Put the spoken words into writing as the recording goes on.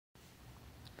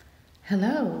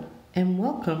Hello, and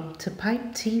welcome to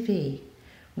Pipe TV,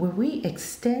 where we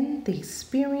extend the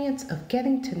experience of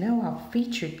getting to know our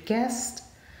featured guest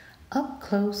up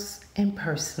close and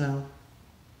personal.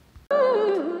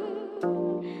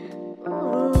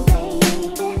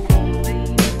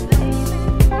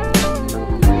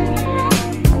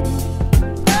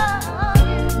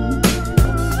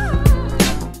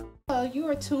 You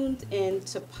are tuned in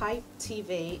to Pipe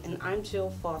TV, and I'm Jill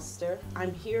Foster.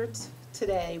 I'm here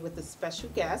today with a special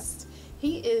guest.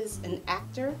 He is an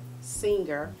actor,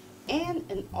 singer, and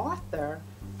an author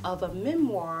of a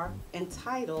memoir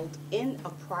entitled In a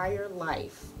Prior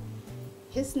Life.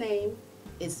 His name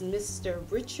is Mr.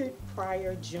 Richard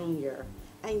Pryor Jr.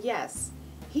 And yes,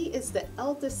 he is the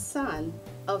eldest son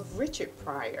of Richard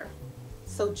Pryor.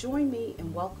 So join me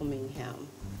in welcoming him.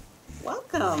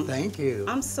 Welcome. Thank you.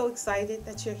 I'm so excited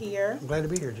that you're here. I'm glad to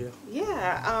be here, Jill.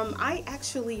 Yeah, I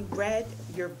actually read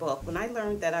your book. When I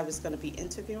learned that I was going to be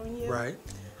interviewing you, Right.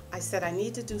 I said I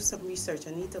need to do some research.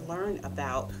 I need to learn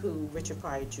about who Richard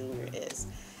Pryor Jr. is.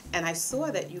 And I saw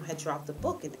that you had dropped a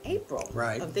book in April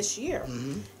of this year.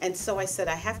 And so I said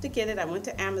I have to get it. I went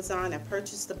to Amazon, I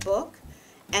purchased the book,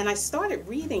 and I started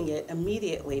reading it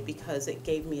immediately because it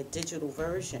gave me a digital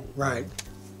version. Right.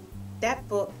 That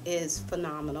book is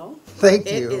phenomenal. Thank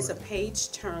you. It is a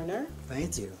page turner.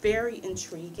 Thank you. Very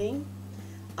intriguing.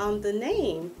 The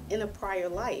name, In a Prior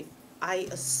Life, I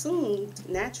assumed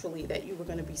naturally that you were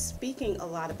going to be speaking a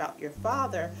lot about your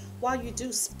father. While you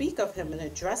do speak of him and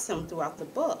address him throughout the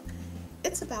book,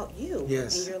 it's about you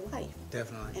and your life.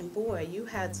 Definitely. And boy, you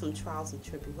had some trials and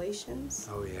tribulations.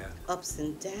 Oh, yeah. Ups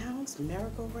and downs,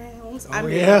 merry-go-rounds. Oh,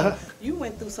 yeah. You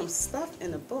went through some stuff in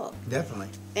the book. Definitely.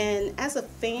 And as a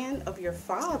fan of your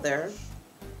father,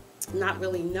 not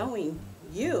really knowing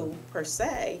you per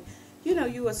se, you know,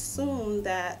 you assume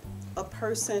that a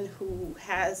person who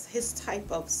has his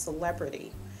type of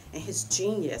celebrity and his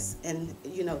genius and,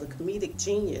 you know, the comedic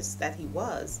genius that he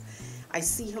was, I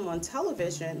see him on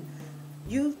television,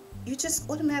 you just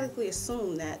automatically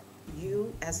assume that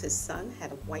you, as his son,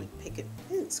 had a white picket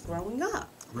fence growing up.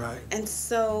 Right. And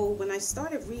so when I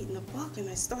started reading the book and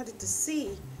I started to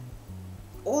see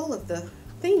all of the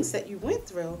things that you went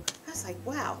through, I was like,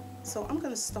 wow. So I'm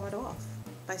going to start off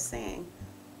by saying,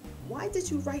 why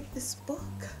did you write this book?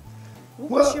 What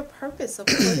was your purpose of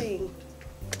putting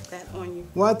that on you?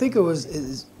 Well, I think it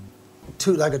was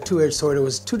like a two-edged sword. It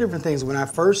was two different things. When I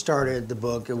first started the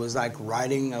book, it was like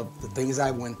writing of the things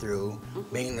I went through,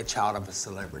 being the child of a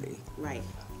celebrity. Right.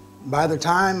 By the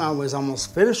time I was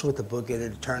almost finished with the book, it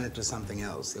had turned into something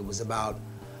else. It was about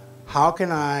how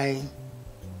can I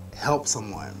help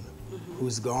someone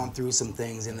who's gone through some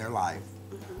things in their life,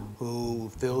 who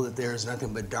feel that there's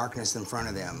nothing but darkness in front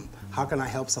of them. How can I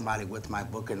help somebody with my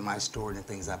book and my story and the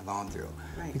things I've gone through?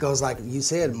 Right. Because like you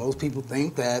said, most people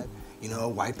think that, you know,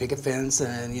 white picket fence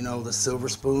and, you know, the silver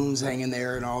spoons hanging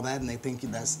there and all that, and they think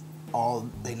that's all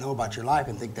they know about your life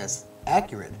and think that's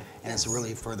accurate, and it's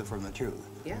really further from the truth.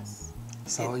 Yes.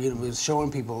 So it was showing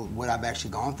people what I've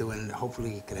actually gone through, and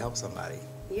hopefully it could help somebody.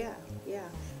 Yeah, yeah.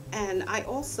 And I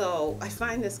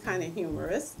find this kind of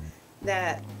humorous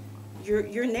that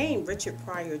your name, Richard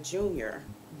Pryor Jr.,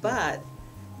 but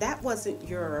that wasn't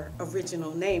your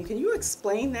original name. Can you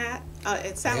explain that?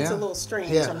 It sounds a little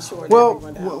strange, I'm sure, to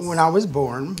everyone else. When I was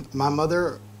born, my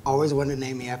mother always wanted to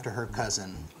name me after her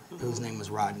cousin, whose name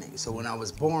was Rodney. So when I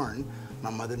was born,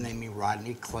 my mother named me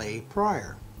Rodney Clay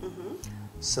Pryor.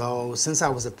 So since I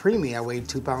was a preemie, I weighed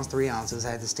 2 pounds 3 ounces.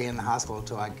 I had to stay in the hospital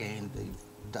until I gained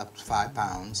up to 5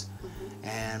 pounds.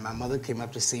 And my mother came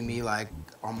up to see me like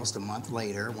almost a month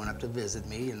later, went up to visit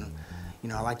me, and you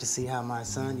know, I like to see how my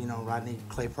son, you know, Rodney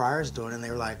Clay Pryor is doing. And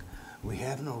they were like, we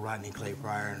have no Rodney Clay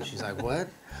Pryor. And she's like, what?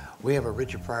 We have a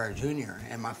Richard Pryor Jr.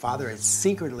 And my father had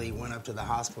secretly went up to the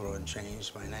hospital and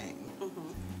changed my name.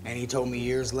 And he told me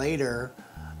years later,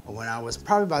 when I was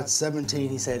probably about 17,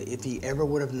 he said if he ever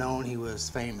would have known he was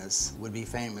famous, would be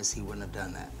famous, he wouldn't have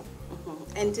done that.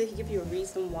 And did he give you a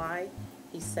reason why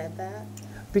he said that?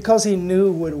 Because he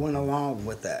knew what went along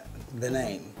with that, the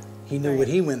name. He knew what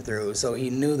he went through, so he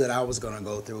knew that I was going to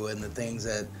go through it and the things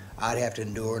that I'd have to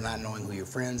endure, not knowing who your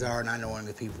friends are, not knowing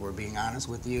if people were being honest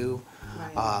with you,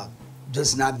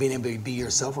 just not being able to be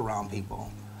yourself around people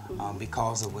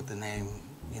because of what the name,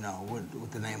 you know,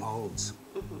 what the name holds.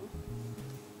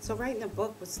 So writing a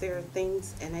book, was there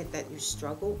things in it that you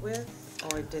struggled with,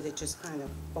 or did it just kind of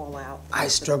fall out? I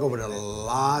struggled with a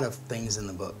lot of things in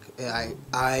the book.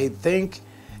 I think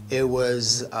it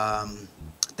was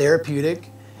therapeutic.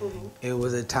 It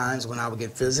was at times when I would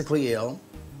get physically ill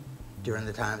during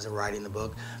the times of writing the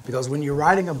book. Because when you're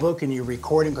writing a book and you're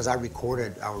recording, because I would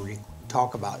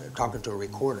talking to a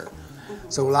recorder,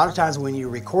 So a lot of times when you're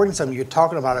recording something, you're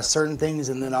talking about a certain things,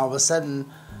 and then all of a sudden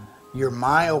your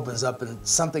mind opens up and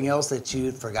something else that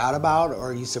you forgot about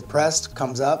or you suppressed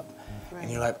comes up, and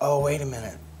you're like, oh, wait a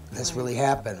minute, this really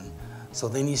happened. So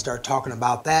then you start talking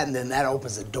about that, and then that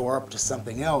opens the door up to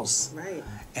something else. Right.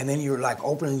 And then you're like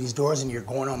opening these doors and you're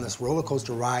going on this roller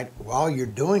coaster ride while you're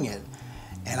doing it.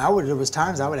 And there was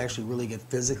times I would actually really get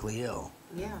physically ill.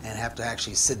 Yeah. And have to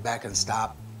actually sit back and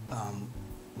stop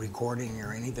recording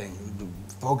or anything,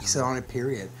 focus on it,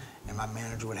 period. And my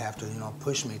manager would have to,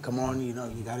 push me, come on, you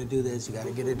got to do this, you got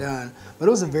to get it done. But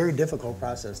it was a very difficult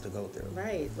process to go through.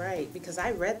 Right, because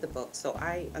I read the book, so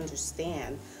I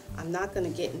understand. I'm not going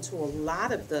to get into a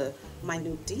lot of the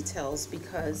minute details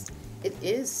because it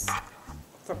is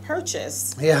for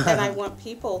purchase. Yeah. And I want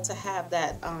people to have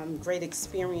that great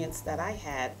experience that I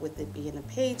had with it being a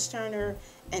page turner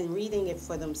and reading it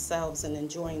for themselves and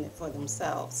enjoying it for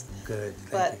themselves. Good.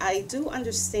 But I do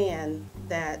understand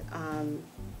that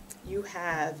you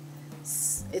have,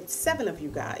 it's 7 of you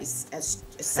guys as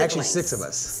siblings. Actually, 6 of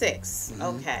us. 6,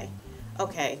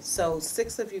 okay. So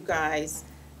 6 of you guys,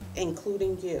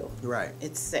 including you. Right.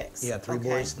 It's 6. Yeah, 3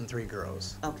 boys and 3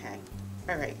 girls. Okay.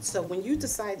 All right. So when you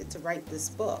decided to write this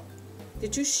book,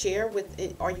 did you share with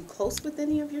it, are you close with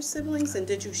any of your siblings? And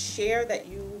did you share that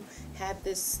you had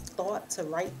this thought to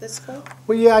write this book?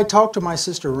 Well, yeah, I talked to my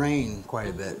sister Rain quite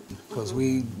a bit because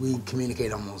we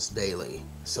communicate almost daily.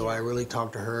 So I really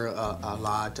talked to her a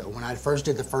lot. When I first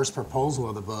did the first proposal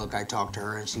of the book, I talked to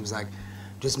her and she was like,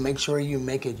 just make sure you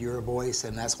make it your voice.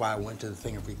 And that's why I went to the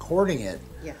thing of recording it.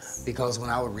 Yes. Because when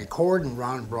I would record, and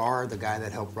Ron Brar, the guy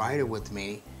that helped write it with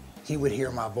me, he would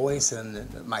hear my voice and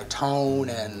my tone,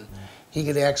 and he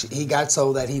got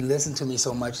so that he listened to me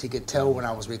so much he could tell when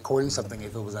I was recording something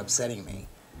if it was upsetting me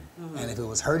and if it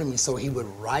was hurting me. So he would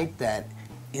write that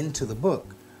into the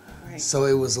book. Right. So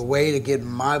it was a way to get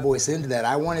my voice into that.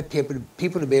 I wanted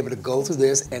people to be able to go through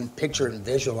this and picture and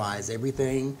visualize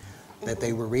everything that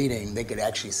they were reading. They could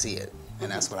actually see it,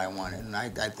 and that's what I wanted. And I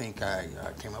think I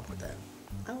came up with that.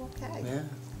 Oh, okay. Yeah.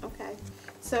 Okay.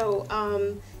 So,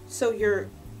 so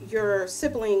your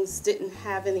siblings didn't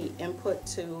have any input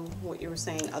to what you were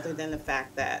saying other than the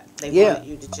fact that they wanted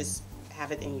you to just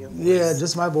have it in your voice? Yeah,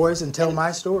 just my voice and tell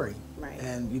my story. Right.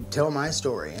 And you tell my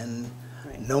story, and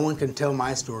no one can tell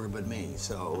my story but me.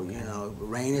 So,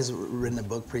 Rain has written a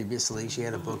book previously. She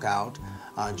had a book out,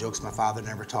 Jokes My Father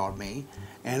Never Taught Me,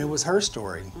 and it was her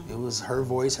story. It was her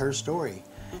voice, her story.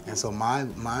 And so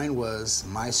mine was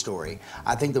my story.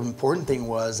 I think the important thing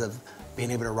was of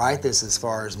being able to write this as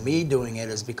far as me doing it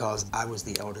is because I was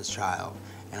the eldest child.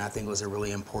 And I think it was a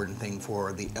really important thing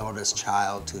for the eldest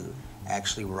child to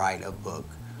actually write a book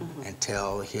and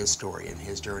tell his story and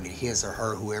his journey, his or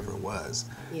her, whoever it was,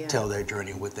 tell their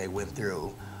journey, what they went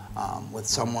through with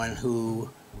someone who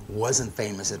wasn't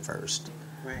famous at first.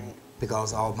 Right.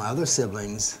 Because all my other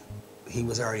siblings, he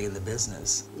was already in the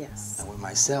business. Yes. And with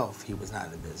myself, he was not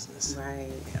in the business. Right.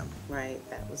 Yeah. Right.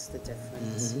 That was the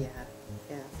difference. Yeah.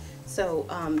 So,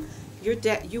 your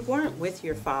dad, you weren't with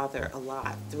your father a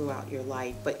lot throughout your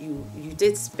life, but you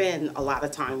did spend a lot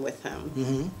of time with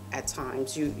him at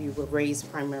times. You were raised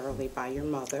primarily by your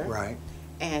mother. Right.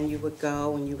 And you would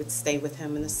go and you would stay with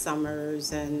him in the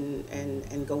summers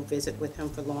and go visit with him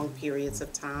for long periods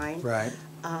of time. Right.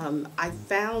 I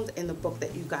found in the book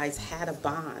that you guys had a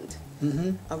bond,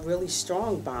 a really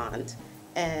strong bond.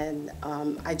 And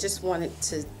I just wanted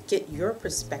to get your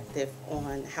perspective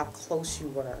on how close you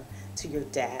were to your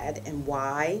dad and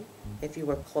why, if you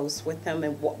were close with him,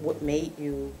 and what made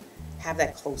you have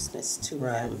that closeness to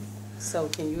him. So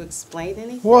can you explain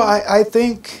anything? Well, I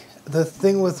think the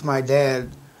thing with my dad,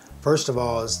 first of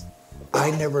all, is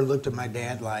I never looked at my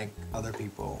dad like other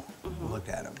people looked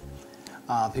at him.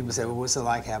 People say, well, what's it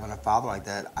like having a father like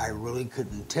that? I really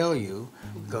couldn't tell you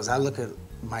because I look at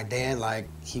my dad like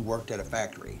he worked at a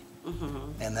factory.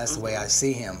 And that's the way I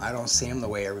see him. I don't see him the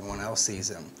way everyone else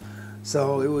sees him.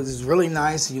 So it was really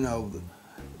nice,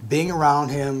 being around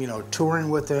him, touring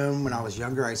with him. When I was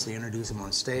younger, I used to introduce him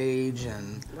on stage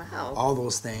and all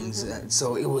those things.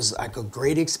 So it was like a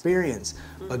great experience.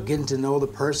 But getting to know the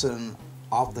person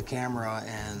off the camera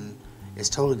and it's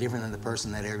totally different than the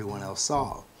person that everyone else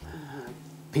saw.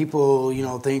 People,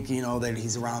 think, that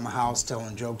he's around the house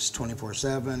telling jokes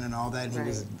 24/7 and all that. And he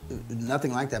was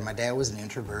nothing like that. My dad was an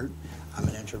introvert. I'm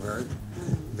an introvert.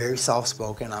 Very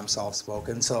soft-spoken. I'm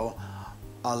soft-spoken. So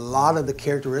a lot of the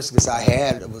characteristics I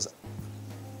had, it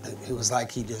was like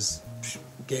he just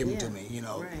gave them to me,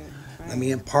 Let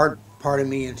me impart part of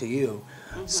me into you.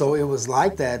 So it was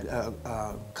like that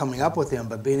coming up with him,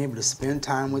 but being able to spend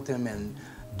time with him and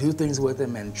do things with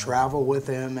him and travel with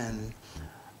him and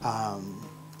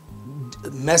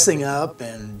messing up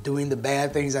and doing the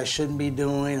bad things I shouldn't be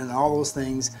doing and all those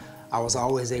things, I was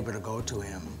always able to go to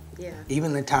him. Yeah.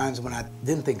 Even the times when I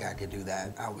didn't think I could do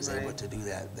that, I was Right. able to do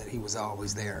that he was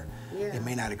always there. Yeah. It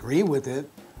may not agree with it,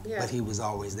 Yeah. but he was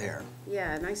always there.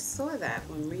 Yeah, and I saw that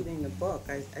when reading the book.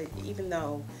 I even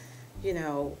though, you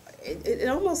know, it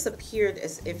almost appeared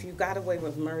as if you got away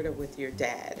with murder with your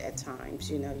dad at times.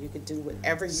 You know, you could do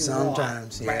whatever you want.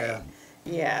 Sometimes, yeah. Right.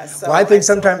 Yeah. So Well, I think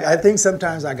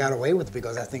sometimes I got away with it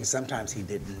because I think sometimes he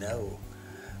didn't know.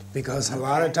 Because a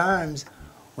lot of times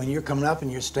when you're coming up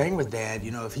and you're staying with Dad,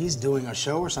 you know, if he's doing a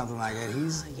show or something like that,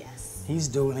 he's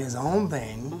doing his own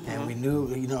thing, and we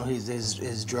knew, you know,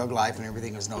 his drug life and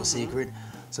everything is no secret.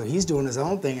 So he's doing his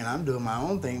own thing, and I'm doing my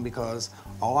own thing because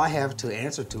all I have to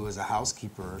answer to is a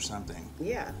housekeeper or something.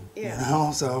 Yeah, yeah. You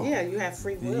know, so yeah, you have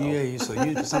free will.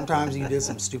 Yeah, sometimes you did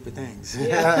some stupid things.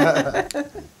 Yeah.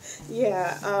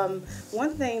 Yeah.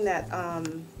 One thing that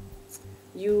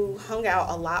you hung out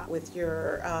a lot with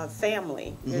your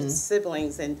family, your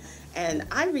siblings, and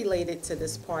I related to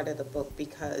this part of the book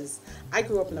because I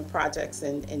grew up in the projects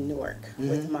in Newark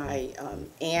with my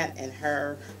aunt and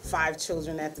her 5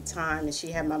 children at the time, and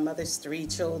she had my mother's 3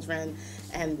 children,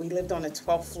 and we lived on the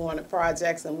 12th floor in the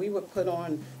projects, and we would put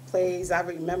on plays. I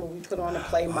remember we put on a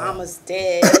play, Mama's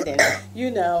Dead, and,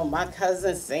 you know, my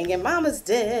cousin singing, Mama's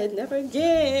dead, never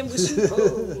again will she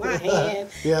hold my hand.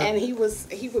 Yeah. And he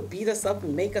would beat us up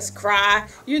and make us cry,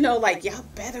 you know, like, y'all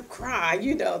better cry,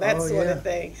 you know, that sort of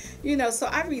thing. You know, so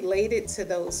I related to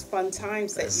those fun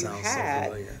times that you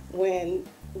had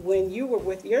when you were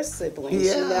with your siblings,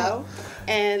 you know.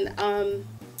 And,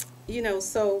 you know,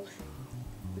 so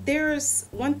there's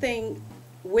one thing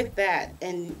with that,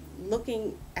 and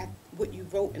looking at what you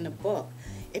wrote in the book,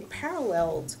 it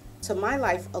paralleled to my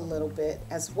life a little bit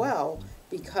as well,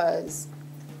 because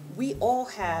we all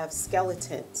have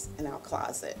skeletons in our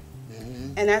closet.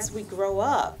 And as we grow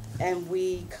up and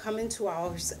we come into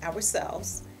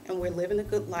ourselves and we're living a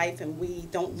good life and we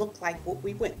don't look like what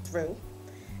we went through,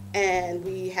 and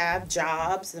we have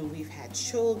jobs and we've had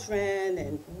children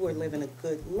and we're living a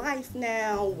good life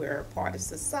now, we're a part of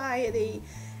society,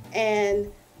 and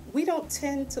we don't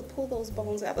tend to pull those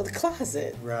bones out of the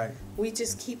closet. Right. We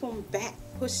just keep them back,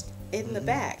 pushed in the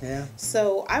back. Yeah.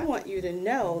 So I want you to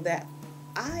know that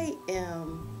I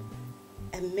am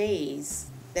amazed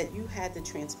that you had the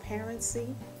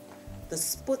transparency, the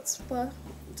chutzpah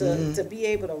to be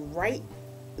able to write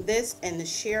this and to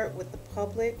share it with the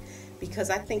public, because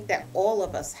I think that all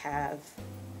of us have,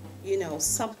 you know,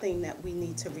 something that we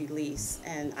need to release.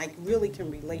 And I really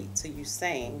can relate to you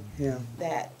saying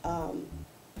that,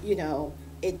 you know,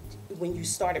 when you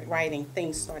started writing,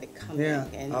 things started coming,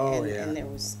 and it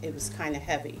was kind of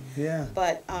heavy. Yeah.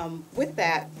 But with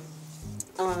that,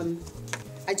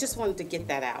 I just wanted to get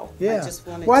that out. Yeah. I just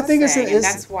wanted to say, and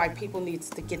that's why people need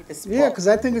to get this book. Yeah, because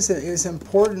I think it's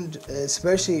important,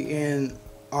 especially in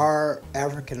our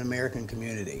African American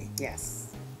community.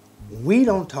 Yes. We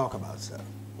don't talk about stuff.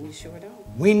 We sure don't.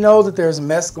 We know that there's a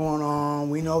mess going on.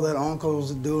 We know that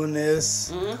uncle's doing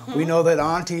this. We know that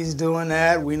auntie's doing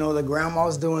that. We know that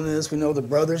grandma's doing this. We know the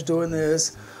brother's doing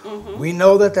this. We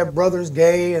know that that brother's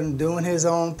gay and doing his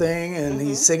own thing, and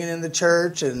he's singing in the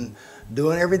church and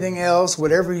doing everything else,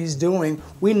 whatever he's doing.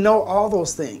 We know all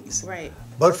those things. Right.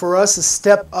 But for us to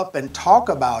step up and talk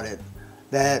about it,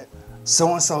 that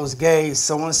so-and-so is gay,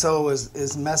 so-and-so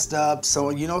is messed up, so,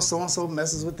 you know, so-and-so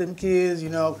messes with them kids, you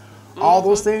know, all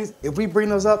those things, if we bring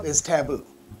those up, it's taboo.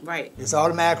 Right. It's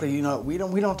automatically, you know, we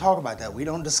don't talk about that. We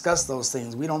don't discuss those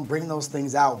things. We don't bring those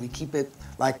things out. We keep it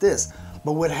like this.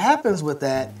 But what happens with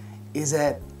that is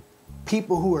that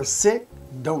people who are sick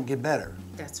don't get better.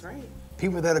 That's right.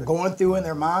 People that are going through in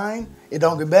their mind, it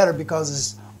don't get better because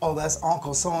it's, oh, that's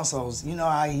Uncle so-and-so's. You know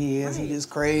how he is. Right. He is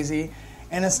crazy.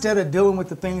 And instead of dealing with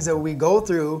the things that we go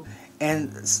through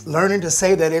and learning to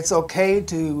say that it's okay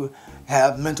to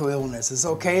have mental illness, it's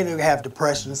okay to have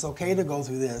depression, it's okay to go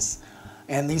through this,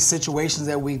 and these situations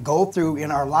that we go through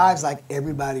in our lives like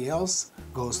everybody else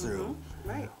goes through.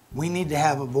 Right. We need to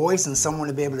have a voice and someone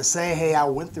to be able to say, hey, I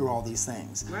went through all these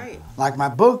things. Right. Like my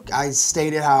book, I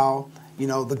stated how, you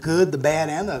know, the good, the bad,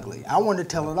 and the ugly. I wanted to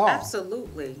tell it all.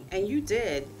 Absolutely. And you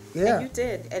did. Yeah. And you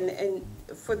did. And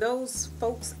for those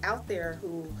folks out there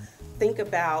who think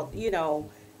about, you know,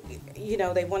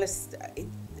 they want to,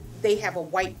 they have a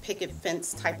white picket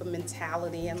fence type of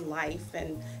mentality in life,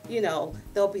 and, you know,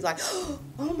 they'll be like,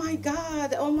 oh my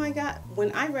God, oh my God.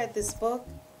 When I read this book,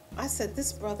 I said,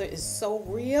 this brother is so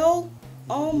real.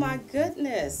 Oh my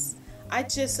goodness. I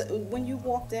just, when you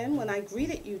walked in, when I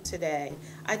greeted you today,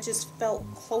 I just felt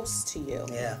close to you.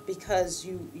 Yeah. Because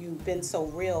you've been so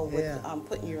real with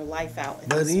putting your life out in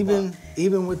But this even book.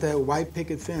 even with that white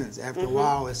picket fence, after a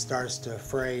while it starts to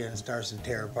fray and starts to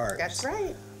tear apart. That's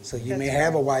right. So you may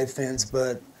have a white fence,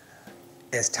 but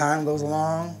as time goes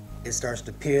along, it starts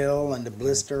to peel and to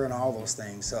blister and all those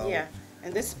things. So Yeah,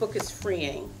 and this book is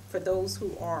freeing for those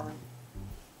who are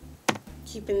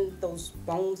keeping those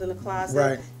bones in the closet.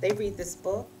 Right. They read this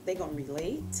book, they're going to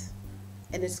relate,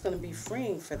 and it's going to be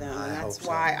freeing for them. I And that's hope so.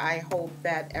 why I hope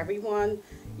that everyone,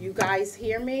 you guys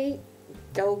hear me,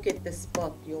 go get this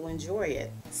book. You'll enjoy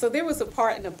it. So there was a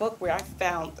part in the book where I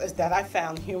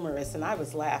found humorous, and I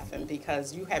was laughing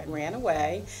because you had ran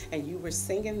away and you were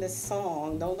singing this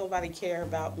song, Don't Nobody Care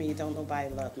About Me, Don't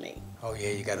Nobody Love Me. Oh yeah,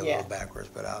 you got it a little backwards,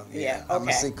 but I'm Okay.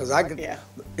 gonna see because I could. Yeah.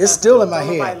 It's still in my Don't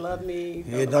head. Nobody love me.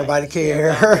 Yeah, nobody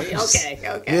cares. About me.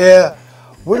 Okay. Yeah.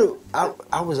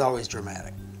 I was always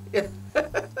dramatic.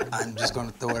 I'm just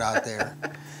gonna throw it out there.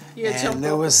 And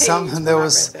there was something. There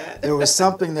was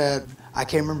something that I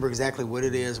can't remember exactly what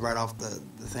it is right off the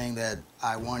thing that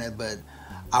I wanted, but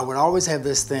I would always have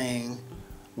this thing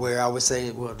where I would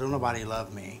say, "Well, don't nobody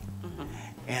love me."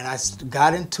 And I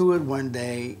got into it one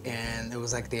day, and it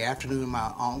was like the afternoon.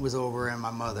 My aunt was over and my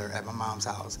mother at my mom's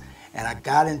house, and I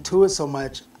got into it so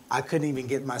much I couldn't even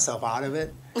get myself out of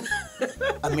it.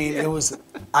 I mean,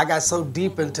 I got so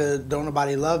deep into Don't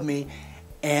Nobody Love Me,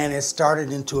 and it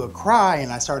started into a cry,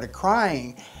 and I started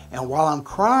crying, and while I'm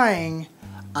crying,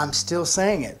 I'm still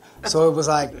saying it. So it was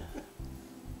like,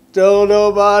 don't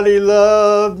nobody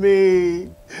love me,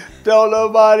 don't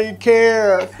nobody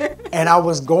care. And I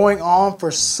was going on for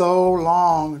so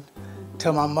long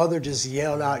till my mother just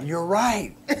yelled out, you're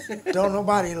right, don't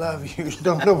nobody love you,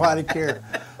 don't nobody care.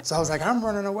 So I was like, I'm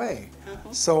running away.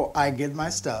 So I get my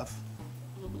stuff,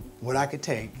 what I could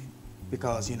take,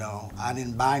 because, you know, I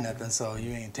didn't buy nothing, so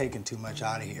you ain't taking too much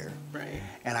out of here. Right.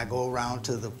 And I go around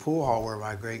to the pool hall where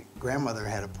my great-grandmother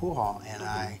had a pool hall, and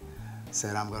I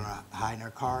said, I'm going to hide in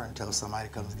her car until somebody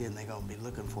comes again. They're going to be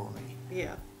looking for me.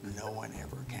 Yeah. No one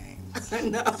ever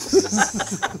came. No.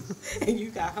 And you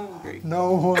got hungry.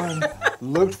 No one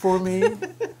looked for me.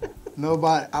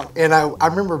 Nobody. I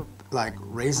remember, like,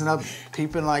 raising up,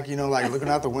 peeping, like, you know, like looking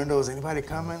out the windows. Anybody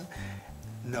coming?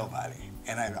 Nobody.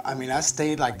 And I mean, I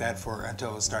stayed like that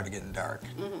until it started getting dark.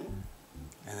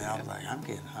 And then I was like, I'm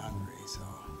getting hungry, so.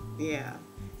 Yeah.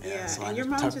 So and I your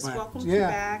mom just my, welcomed you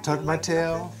back. tucked and my like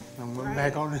tail nothing. and went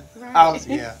back on the Right. house.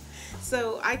 Yeah.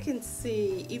 So I can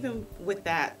see, even with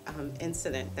that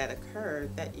incident that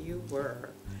occurred, that you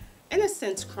were, in a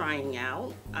sense, crying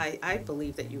out. I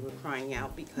believe that you were crying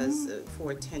out because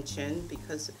for attention,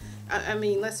 because, I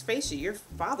mean, let's face it, your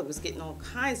father was getting all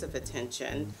kinds of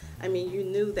attention. I mean, you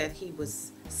knew that he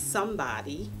was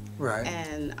somebody. Right.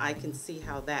 And I can see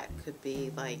how that could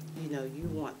be, like, you know, you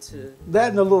want to. That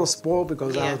and a little spoiled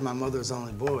because I Yeah. was my mother's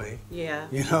only boy. Yeah.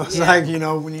 You know, it's Yeah. like, you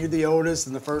know, when you're the oldest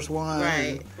and the first one.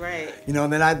 Right, right. You know,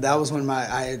 and then that was when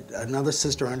I had another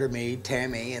sister under me,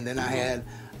 Tammy, and then I had,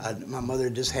 my mother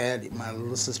just had my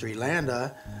little sister,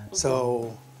 Elanda.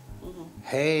 So,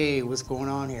 hey, what's going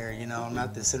on here? You know, I'm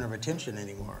not the center of attention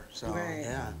anymore. So,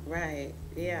 yeah. Right,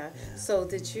 yeah. So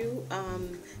did you,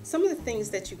 some of the things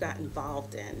that you got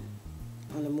involved in,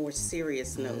 on a more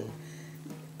serious note,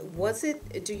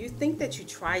 do you think that you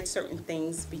tried certain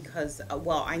things because,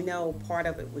 well, I know part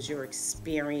of it was your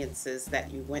experiences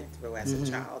that you went through as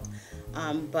a child,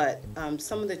 but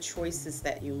some of the choices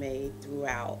that you made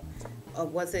throughout,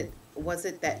 was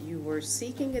it that you were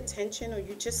seeking attention, or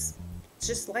you just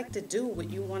like to do what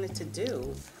you wanted to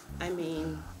do? I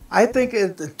mean, I think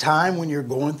at the time when you're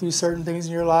going through certain things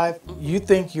in your life, you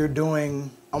think you're doing,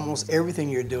 almost everything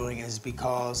you're doing is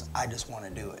because I just want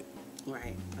to do it.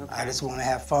 right, okay. I just want to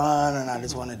have fun and I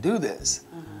just want to do this.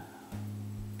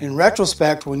 In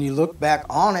retrospect, when you look back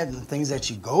on it and things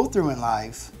that you go through in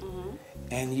life,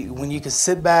 and when you can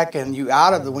sit back and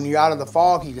when you're out of the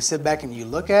fog, you can sit back and you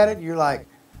look at it, you're like,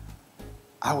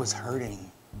 I was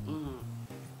hurting.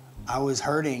 I was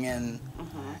hurting,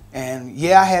 and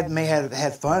yeah, I may have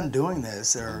had fun doing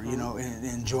this, or you know,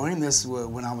 enjoying this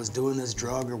when I was doing this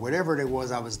drug or whatever it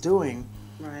was I was doing.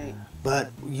 Right. But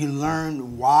you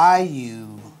learn why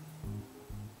you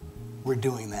were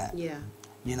doing that. Yeah.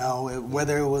 You know,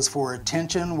 whether it was for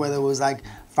attention, whether it was like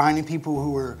finding people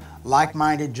who were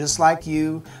like-minded just like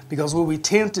you. Because what we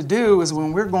tend to do is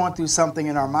when we're going through something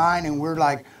in our mind and we're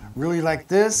like really like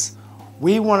this,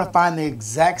 we want to find the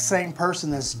exact same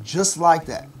person that's just like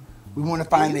that. We want to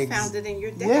find and you found it in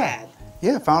your dad.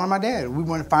 Yeah, found it in my dad. We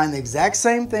want to find the exact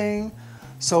same thing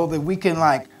so that we can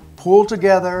like pull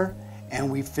together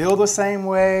and we feel the same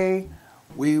way.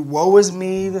 We woe is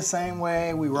me the same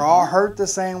way. We were all hurt the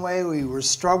same way. We were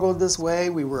struggled this way.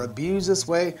 We were abused this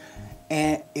way.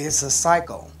 And it's a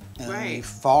cycle. And Right. we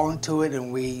fall into it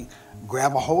and we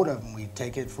grab a hold of it and we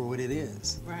take it for what it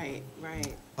is. Right,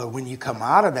 right. But when you come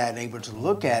out of that and able to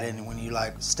look at it and when you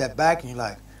like step back and you're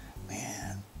like,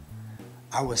 man,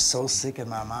 I was so sick in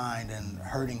my mind and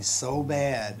hurting so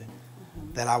bad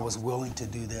that I was willing to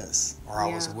do this or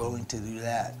I was willing to do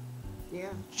that. Yeah.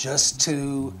 Just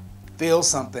to feel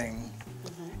something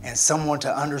and someone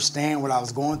to understand what I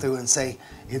was going through and say,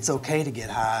 it's okay to get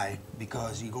high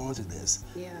because you're going through this.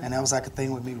 Yeah. And that was like a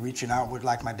thing with me reaching out with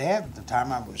like my dad at the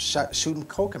time. I was shooting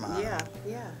coke in my eye.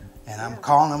 Yeah. And I'm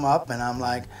calling him up and I'm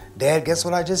like, Dad, guess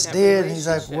what I just did? And he's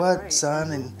like, what, right.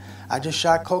 son? And I just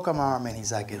shot coke on my arm. And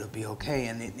he's like, it'll be okay.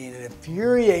 And it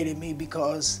infuriated me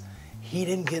because he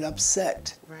didn't get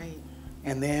upset. Right.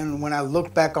 And then when I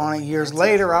looked back on it years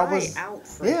later, I was out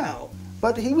for help.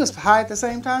 But he was high at the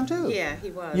same time too. Yeah, he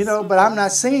was. You know, but I'm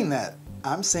not seeing that.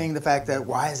 I'm seeing the fact that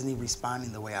why isn't he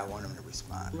responding the way I want him to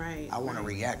respond? Right. I want a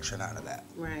reaction out of that.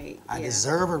 Right. I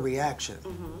deserve a reaction,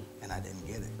 and I didn't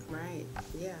get it. Right.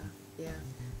 Yeah. Yeah.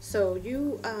 So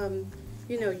you,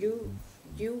 you know,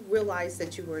 you realized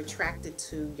that you were attracted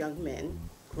to young men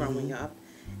growing up,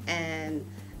 and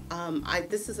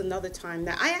this is another time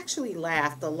that I actually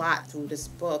laughed a lot through this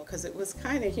book because it was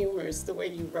kind of humorous the way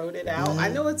you wrote it out. I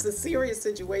know it's a serious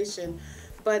situation,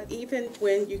 but even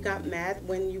when you got mad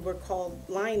when you were called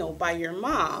Lionel by your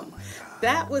mom,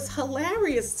 that was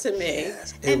hilarious to me.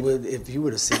 Yes. It would, if you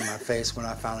would have seen my face when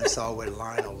I finally saw what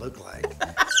Lionel looked like.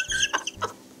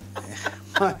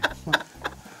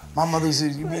 My mother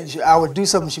used to, I would do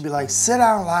something, she'd be like, sit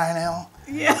down, Lionel.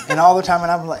 Yeah. And all the time,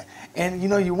 and I'm like, and you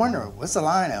know, you wonder, what's a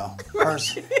Lionel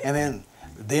person? And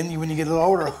then when you get a little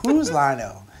older, who's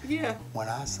Lionel? Yeah. When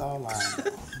I saw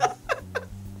Lionel,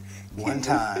 one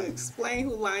time. Explain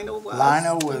who Lionel was.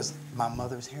 Lionel was my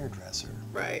mother's hairdresser.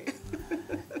 Right.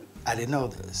 I didn't know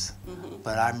this,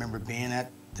 but I remember being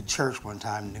at the church one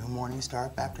time, New Morning Star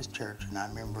Baptist Church, and I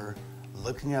remember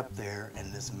looking up there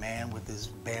and this man with his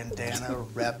bandana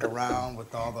wrapped around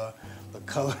with all the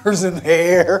colors in the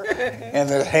hair and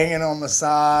they're hanging on the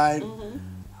side. I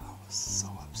was so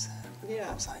upset. Yeah.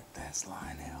 I was like, that's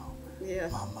Lionel. Yeah.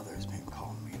 My mother has been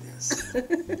calling me this.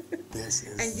 This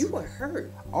is... And you were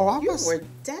hurt. Oh, You were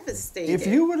devastated. If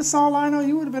you would have saw Lionel,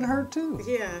 you would have been hurt too.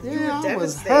 Yeah, you Yeah, were I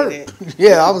was devastated. hurt.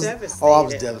 Yeah, I was. Devastated. Oh, I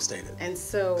was devastated. And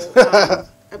so,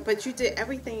 but you did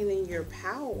everything in your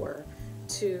power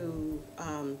to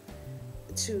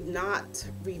not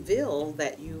reveal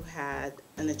that you had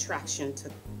an attraction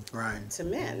to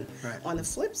men. Right. On the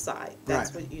flip side,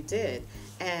 that's what you did,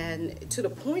 and to the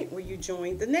point where you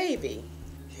joined the Navy.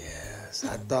 Yes,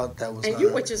 I thought that was. And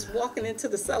you were just walking into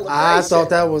the celebration. I thought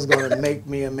that was going to make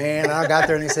me a man. I got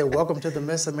there and they said, "Welcome to the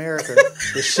Miss America,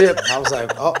 the ship." I was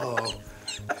like, "Uh-oh."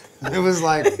 It was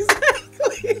like,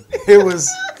 it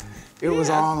was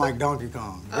on like Donkey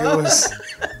Kong. It was.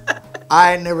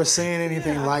 I had never seen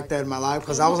anything like that in my life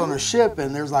because I was on a ship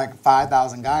and there's like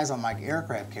 5,000 guys on my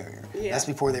aircraft carrier. Yeah. That's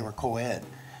before they were co-ed.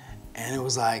 And it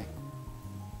was like,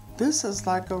 this is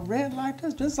like a red light,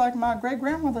 just like my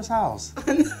great-grandmother's house.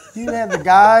 You had the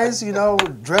guys, you know,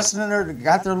 dressed in their,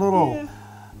 got their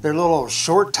little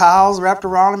short towels wrapped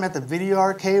around them at the video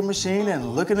arcade machine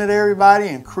and looking at everybody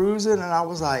and cruising. And I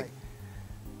was like,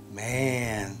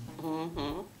 man,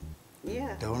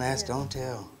 Yeah. don't ask, don't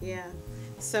tell. Yeah.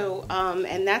 So,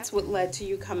 and that's what led to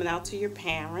you coming out to your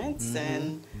parents,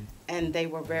 and they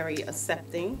were very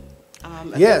accepting.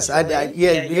 Yes, Your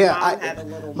mom had a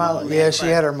little moment, she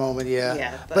had her moment,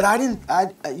 yeah. But I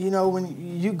didn't, you know,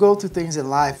 when you go through things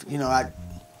in life, you know,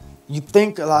 you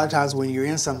think a lot of times when you're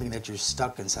in something that you're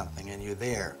stuck in something and you're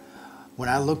there. When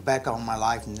I look back on my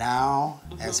life now,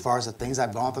 as far as the things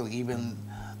I've gone through, even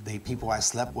the people I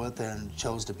slept with and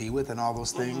chose to be with and all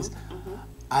those things,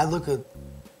 I look at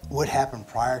what happened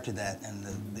prior to that and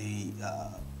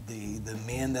the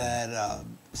men that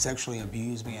sexually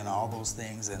abused me and all those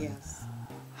things and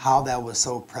how that was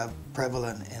so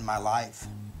prevalent in my life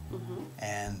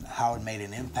and how it made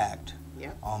an impact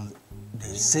on the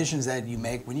decisions that you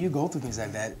make. When you go through things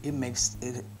like that,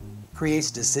 it creates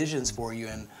decisions for you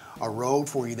and a road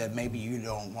for you that maybe you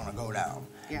don't want to go down.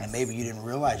 And maybe you didn't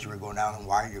realize you were going down and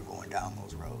why you're going down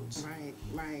those roads.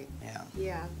 Right.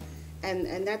 Yeah.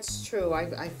 And that's true.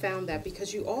 I found that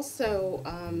because you also,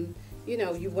 you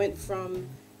know, you went from,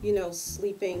 you know,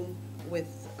 sleeping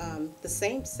with the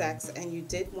same sex and you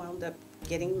did wound up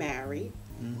getting married.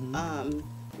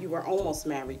 You were almost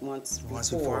married once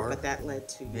before, but that led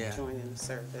to you joining the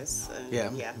service.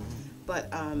 And,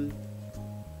 But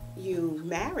you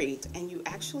married and you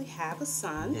actually have a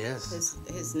son. Yes.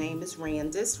 His name is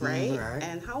Randus, right? Right.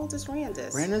 And how old is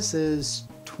Randus? Randus is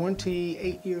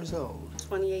 28 years old.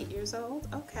 28 years old?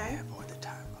 Okay. Yeah, boy, the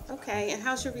time goes by. Okay, and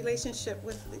how's your relationship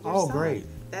with your son? Oh, great.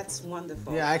 That's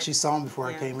wonderful. Yeah, I actually saw him before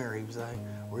Yeah. I came here. He was like,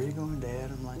 "Where are you going, Dad?"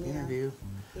 I'm like, Yeah. "Interview."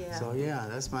 Yeah. So yeah,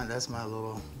 that's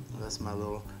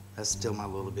still my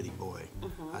little bitty boy.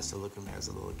 I still look at him as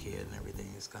a little kid and everything.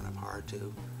 It's kind of hard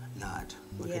to not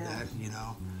look at Yeah. that, you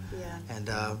know. Yeah. And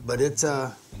but it's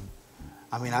I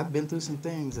mean, I've been through some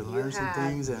things and learned some have.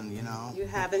 things, and you know. You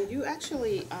have, and you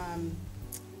actually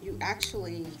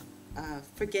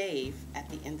forgave at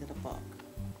the end of the book.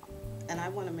 And I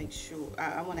want to make sure,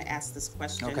 I want to ask this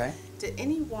question. Okay. Did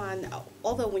anyone,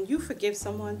 although when you forgive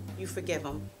someone, you forgive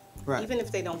them, Right. even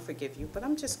if they don't forgive you, but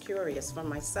I'm just curious for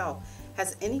myself,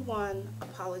 has anyone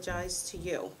apologized to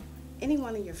you?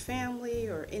 Anyone in your family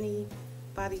or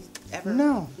anybody ever?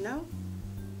 No. No?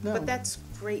 No. But that's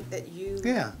great that you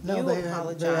Yeah, no, you they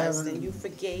apologized haven't. and you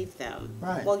forgave them.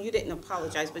 Right. Well, you didn't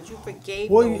apologize, but you forgave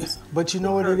Well, those but you know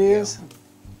who what hurt it you. is?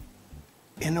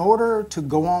 In order to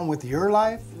go on with your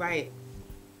life Right.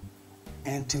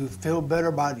 and to feel better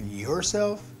about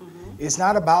yourself, it's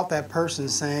not about that person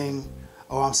saying,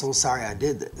 "Oh, I'm so sorry I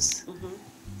did this."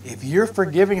 If you're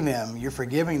forgiving them, you're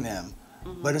forgiving them.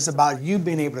 But it's about you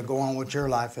being able to go on with your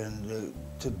life and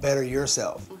to better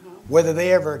yourself. Whether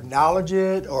they ever acknowledge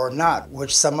it or not,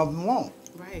 which some of them won't.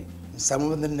 Right.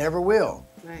 Some of them never will.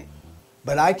 Right.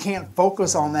 But I can't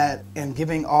focus on that and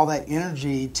giving all that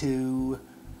energy to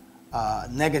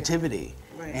negativity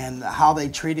Right. and how they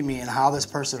treated me and how this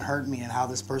person hurt me and how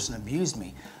this person abused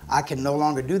me. I can no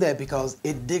longer do that because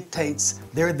it dictates,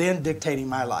 they're then dictating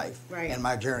my life Right. and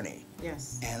my journey.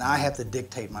 Yes. And I have to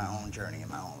dictate my own journey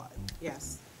and my own life.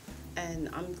 Yes. And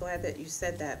I'm glad that you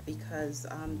said that because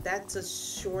that's a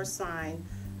sure sign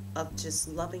of just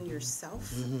loving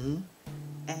yourself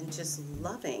and just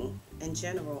loving in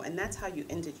general. And that's how you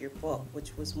ended your book,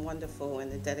 which was wonderful,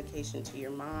 and the dedication to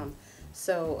your mom.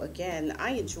 So again,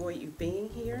 I enjoy you being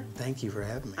here. Thank you for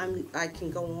having me. I can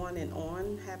go on and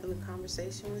on having a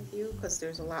conversation with you because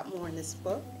there's a lot more in this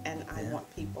book, and I want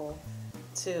people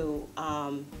to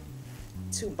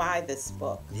buy this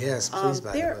book. Yes, please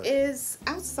buy There the book. is,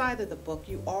 outside of the book,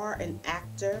 you are an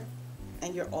actor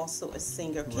and you're also a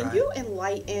singer. Can Right. you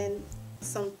enlighten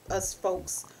us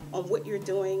folks on what you're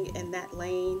doing in that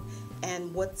lane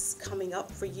and what's coming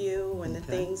up for you and the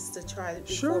things to try to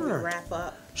before we Sure. wrap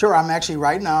up? Sure, I'm actually,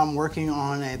 right now, I'm working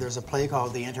on there's a play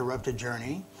called The Interrupted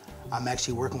Journey. I'm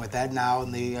actually working with that now,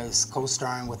 and the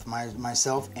co-starring with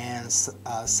myself and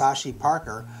Sashi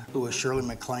Parker, who is Shirley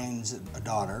MacLaine's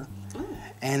daughter.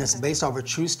 And it's based off a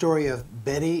true story of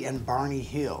Betty and Barney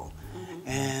Hill.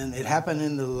 And it happened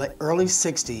in the early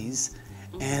 60s.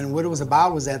 And what it was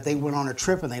about was that they went on a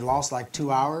trip and they lost like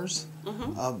 2 hours.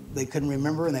 They couldn't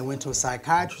remember, and they went to a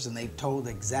psychiatrist and they told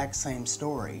the exact same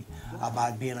story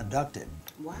about being abducted.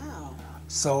 Wow.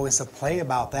 So it's a play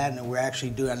about that, and we're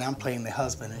actually doing, and I'm playing the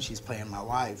husband and she's playing my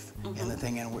wife in the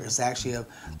thing, and it's actually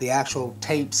the actual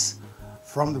tapes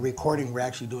from the recording, we're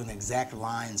actually doing the exact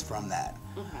lines from that.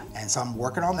 And so I'm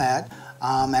working on that.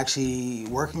 I'm actually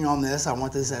working on this. I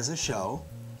want this as a show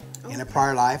in a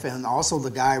prior life, and also the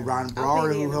guy Ron Brower I'll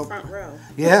be who in the helped. front row.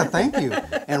 Yeah, thank you.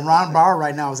 And Ron Brower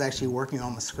right now is actually working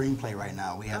on the screenplay right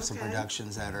now. We have some Okay.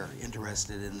 productions that are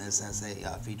interested in this as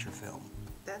a feature film.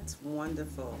 That's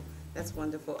wonderful. That's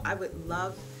wonderful. I would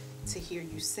love to hear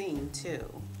you sing too.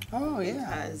 Oh yeah.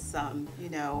 Because you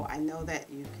know, I know that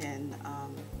you can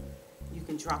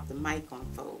drop the mic on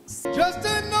folks. Just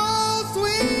an old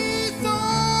sweet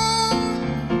song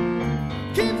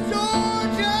keeps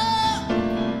Georgia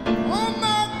on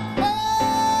my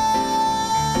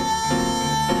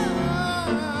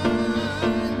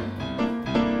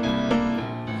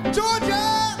mind. Georgia,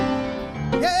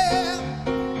 yeah,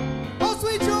 oh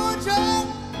sweet Georgia,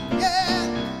 yeah,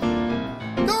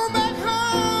 going back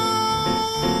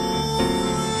home,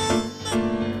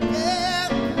 yeah.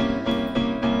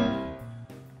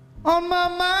 On my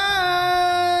mind.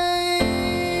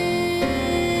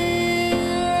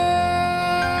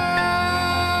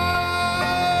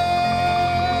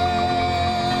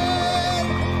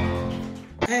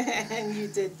 And you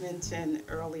did mention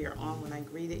earlier on when I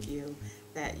greeted you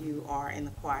that you are in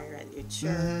the choir at your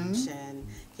church. And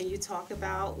can you talk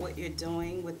about what you're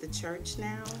doing with the church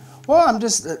now? Well, I'm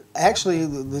just actually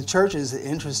the church is an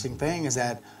interesting thing is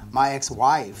that my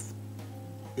ex-wife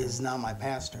is now my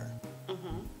pastor.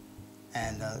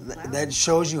 And that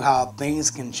shows you how things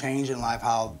can change in life,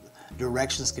 how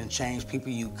directions can change, people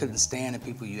you couldn't stand and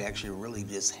people you actually really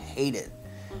just hated.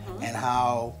 And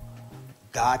how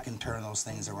God can turn those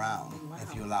things around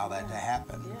if you allow that to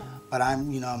happen. But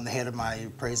I'm the head of my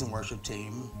praise and worship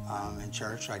team in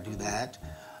church. I do that.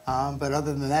 But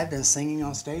other than that, then singing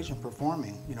on stage and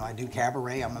performing. I do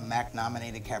cabaret. I'm a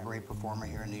MAC-nominated cabaret performer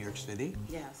here in New York City.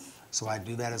 Yes. So I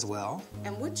do that as well.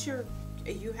 And what's you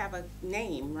have a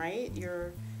name, right?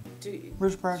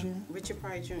 Richard Pryor Jr. Richard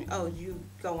Pryor Jr. Oh, you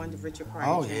go under Richard Pryor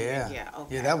Oh, Jr. yeah. Yeah,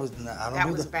 okay. Yeah, that was,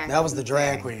 that was the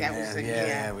drag queen. That was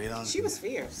we don't. She was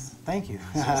fierce. Thank you.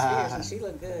 She was fierce and she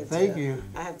looked good, Thank too. you.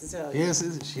 I have to tell you. Yes,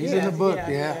 she's in the book,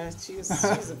 yeah. She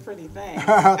was a pretty thing.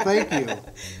 Thank you.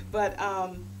 But,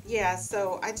 yeah,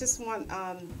 so I just want,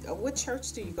 what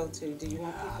church do you go to? Do you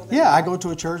want people to I go to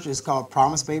a church. It's called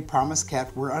Promise Babe, Promise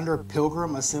Kept. We're under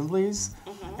Pilgrim Assemblies.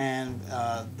 And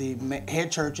the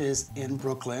head church is in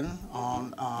Brooklyn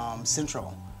on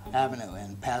Central Avenue.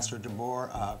 And Pastor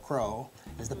Deborah Crow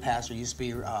is the pastor. Used to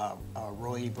be,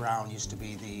 Roy E. Brown used to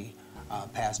be the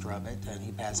pastor of it. And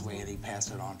he passed away and he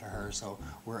passed it on to her. So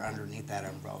we're underneath that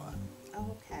umbrella.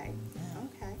 Okay,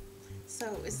 okay.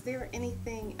 So is there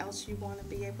anything else you want to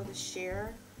be able to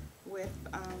share with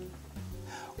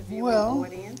the viewing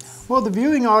audience? Well, the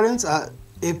viewing audience,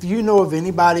 if you know of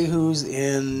anybody who's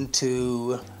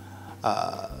into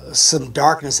some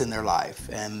darkness in their life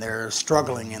and they're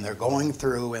struggling and they're going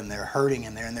through and they're hurting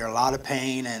and they're in a lot of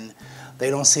pain and they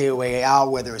don't see a way out,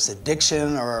 whether it's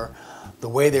addiction or the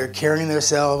way they're carrying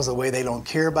themselves, the way they don't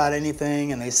care about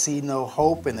anything and they see no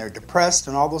hope and they're depressed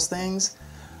and all those things,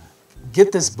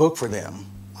 get this book for them.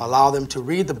 Allow them to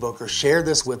read the book or share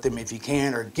this with them if you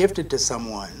can, or gift it to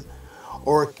someone,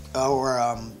 or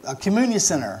a community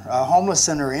center, a homeless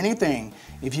center, anything.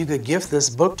 If you could gift this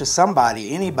book to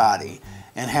somebody, anybody,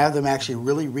 and have them actually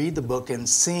really read the book and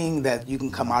seeing that you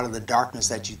can come out of the darkness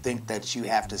that you think that you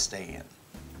have to stay in.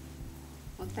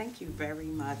 Well, thank you very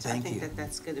much. Thank you. I think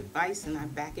that's good advice, and I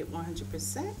back it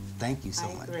 100%. Thank you so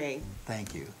much. I agree.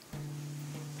 Thank you.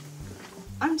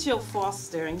 I'm Jill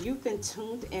Foster, and you've been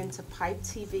tuned in to Pipe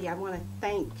TV. I want to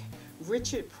thank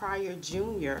Richard Pryor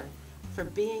Jr. for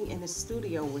being in the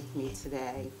studio with me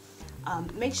today.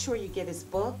 Make sure you get his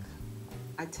book.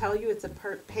 I tell you, it's a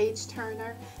page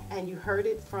turner, and you heard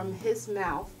it from his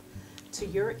mouth to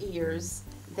your ears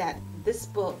that this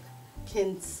book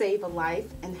can save a life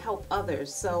and help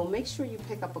others. So make sure you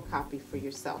pick up a copy for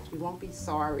yourself. You won't be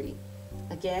sorry.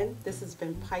 Again, this has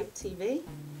been Pipe TV.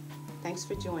 Thanks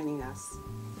for joining us.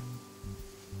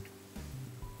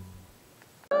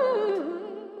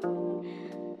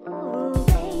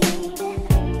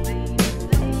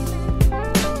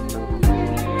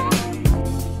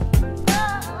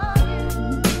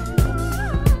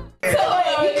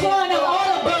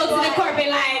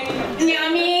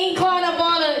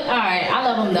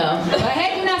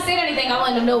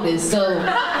 Notice, so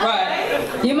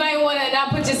right. You might want to not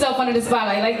put yourself under the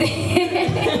spotlight like that.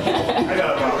 I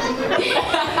got a problem.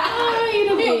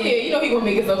 You know he gonna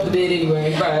make us up to bed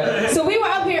anyway. Right. So we were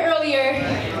up here earlier,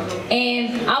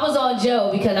 and I was on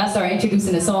Joe because I started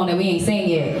introducing the song that we ain't sang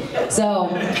yet. So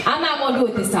I'm not gonna do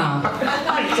it this time.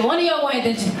 So one of y'all want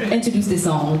to introduce this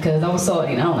song because I was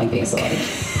salty and I don't like being salty.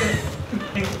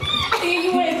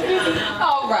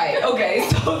 All right, okay,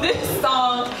 so this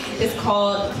song is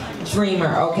called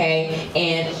Dreamer, okay?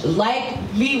 And like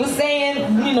V was saying,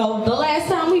 the last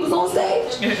time he was on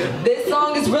stage, this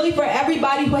song is really for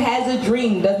everybody who has a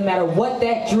dream. Doesn't matter what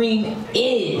that dream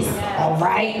is, all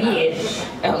right?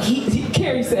 Yeah.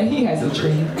 Keri said he has a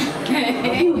dream.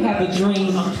 You have a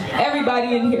dream.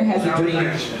 Everybody in here has a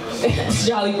dream.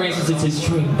 Jolly Ranchers is his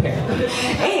dream, apparently.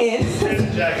 And...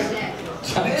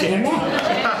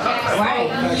 Right,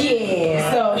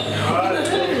 yeah. So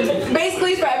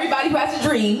basically it's for everybody who has a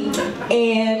dream.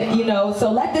 And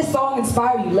so let this song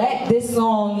inspire you. Let this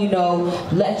song,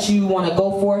 let you want to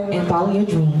go forth and follow your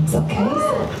dreams, okay?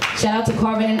 Shout out to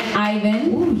Carvin and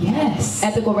Ivan. Ooh, yes.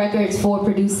 Ethical Records for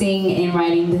producing and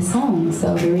writing this song.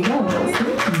 So here we go.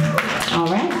 All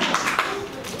right.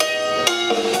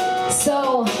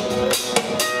 So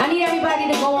I need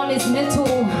everybody to go on this mental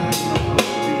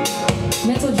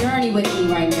journey with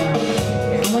me right now.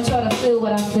 I want y'all to feel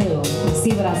what I feel,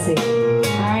 see what I see.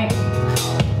 Alright?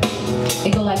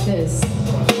 It go like this.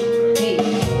 Hey.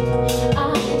 I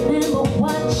remember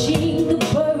watching the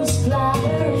birds fly,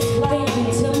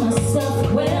 thinking to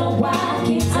myself, well, why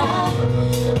can't I?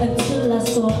 Until I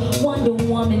saw Wonder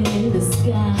Woman in the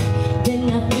sky. Then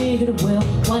I figured, well,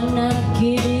 why not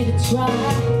give it a try?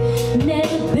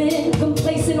 Never been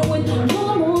complacent with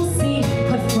normalcy,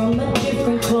 cut from a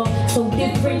different cloth. So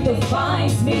different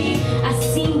defines me. I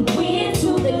seem weird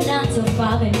to the 9 to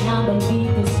 5 and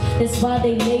non-believers. That's why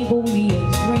they label me a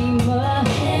dreamer.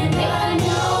 And I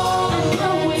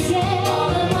know it's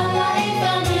all of my life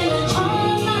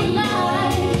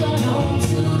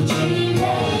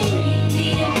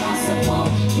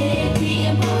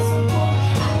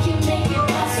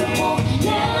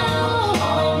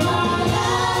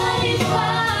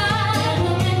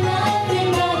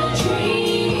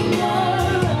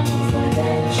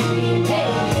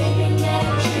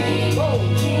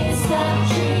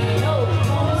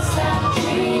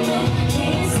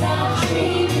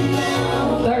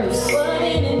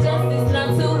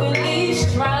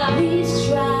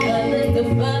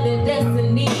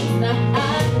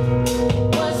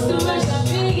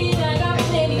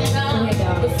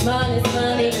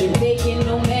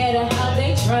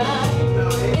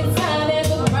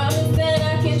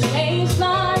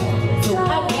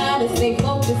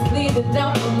it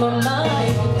down from my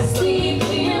mind.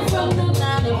 Sleeping from the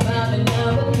 9 to 5 and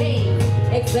now the pain.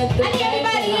 Except the I need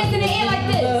everybody hands in the air like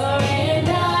this. And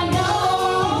I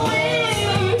know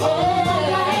it. All my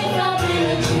life I've been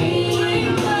a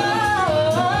dreamer.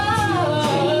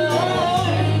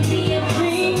 Be a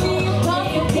dreamer. What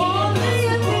you want me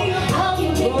to be? How you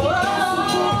make it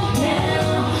possible now?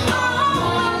 All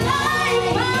my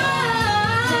life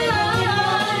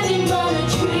I've been but a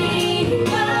dream.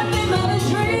 I've been but a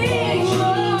dream.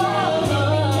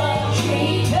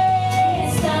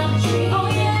 Can't stop dreaming. Oh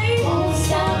yeah, won't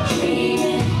stop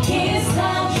dreaming. Can't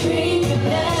stop dreaming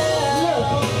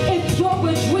now. If you're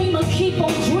a dreamer, keep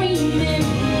on dreaming.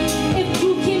 If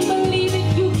you can believe it,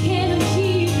 you can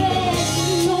achieve it.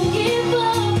 Don't give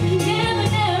up, never,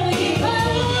 never give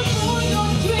up on your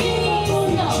dreams.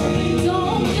 No,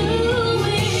 don't do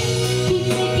it. Keep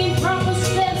taking proper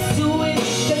steps to it.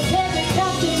 'Cause every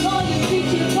doctor on you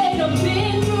reach it, they done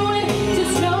been through it.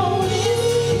 Just know this,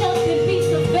 nothing beats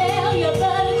a failure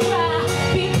but a try.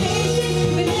 Be patient,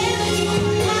 but never give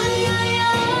up.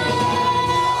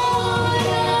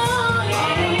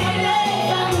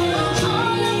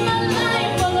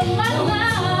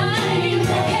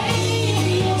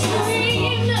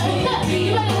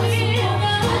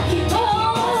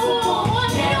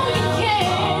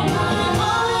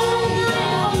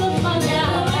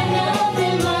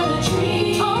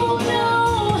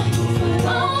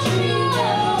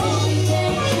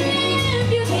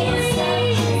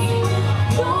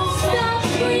 Don't stop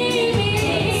dreaming.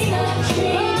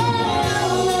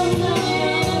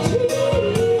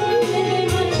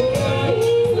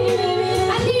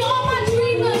 I need all my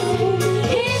dreamers,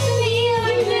 hands in the air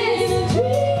like this.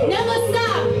 Never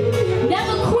stop,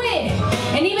 never quit.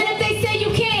 And even if they say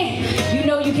you can't, you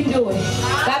know you can do it.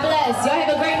 God bless. Y'all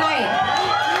have a great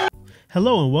night.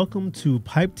 Hello and welcome to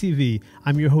Pipe TV.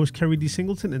 I'm your host, Keri D.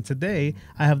 Singleton, and today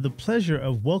I have the pleasure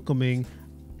of welcoming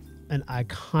an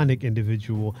iconic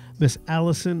individual, Miss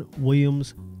Allison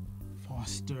Williams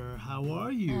Foster. How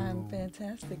are you? I'm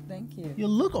fantastic, thank you. You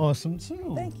look awesome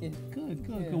too. Thank you. Good,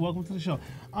 good, Yeah. good. Welcome to the show.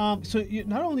 So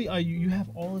not only are you have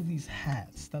all of these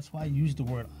hats. That's why I use the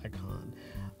word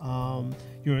icon.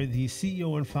 You're the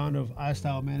CEO and founder of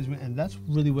iStyle Management, and that's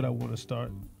really what I want to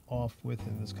start off with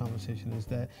in this conversation, is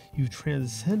that you've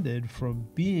transcended from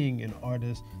being an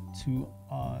artist to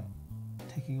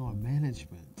taking on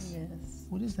management. Yes.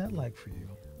 What is that like for you?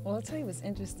 Well, I'll tell you what's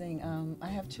interesting. I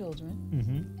have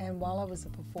children, and while I was a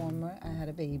performer, I had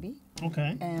a baby,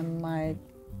 Okay. and my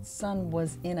son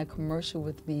was in a commercial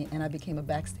with me, and I became a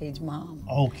backstage mom.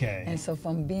 Okay. And so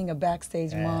from being a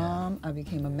backstage mom, I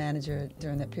became a manager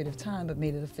during that period of time, but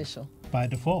made it official By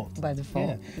default. by default.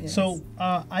 Yeah. Yes. So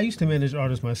I used to manage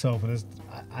artists myself, and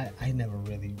I never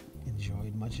really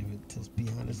enjoyed much of it, to be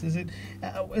honest. Is it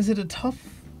a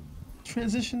tough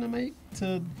transition to make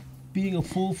to being a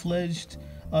full-fledged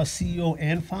CEO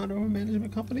and founder of a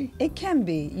management company? It can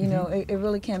be, you know, it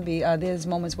really can be. There's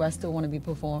moments where I still want to be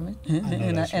performing,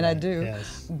 and I do.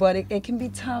 Yes. But it can be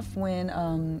tough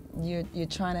when you're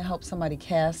trying to help somebody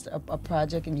cast a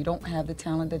project and you don't have the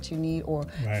talent that you need, or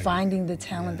Right. finding the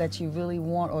talent that you really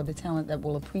want, or the talent that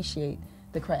will appreciate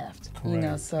the craft. You know,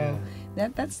 Correct, so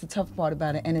that's the tough part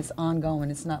about it, and it's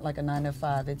ongoing. It's not like a 9 to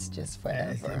 5. It's just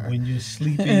forever. When you're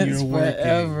sleeping, It's you're working.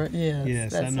 forever. Yes,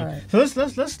 Yes, that's I know. right. So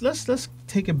let's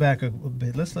take it back a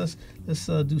bit. Let's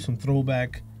do some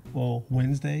throwback. Well,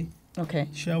 Wednesday, Okay.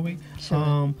 shall we?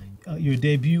 Sure. Your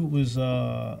debut was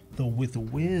with the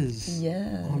Wiz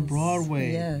Yes. on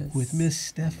Broadway Yes. with Miss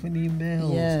Stephanie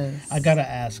Mills. Yes. I gotta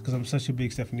ask, because I'm such a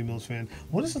big Stephanie Mills fan.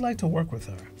 What is it like to work with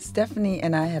her? Stephanie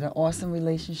and I had an awesome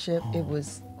relationship. It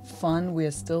was fun. We're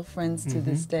still friends to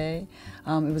this day.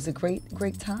 It was a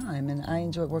great time, and I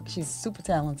enjoyed work. She's super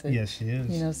talented. Yes, she is.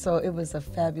 You know, so it was a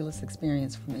fabulous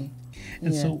experience for me.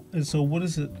 And Yeah. so what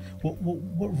is it?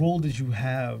 What role did you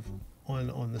have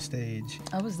on the stage?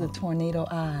 I was the tornado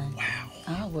eye. Wow.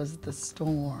 I was the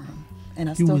storm, and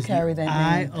I You still was the carry that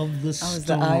eye name. of the I was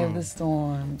the eye of storm. the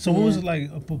storm. So what was Yeah. it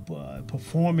like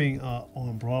performing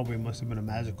on Broadway? Must have been a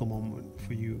magical moment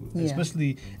for you, Yeah.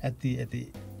 especially at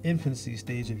the infancy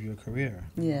stage of your career.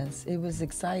 Yes, it was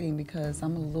exciting because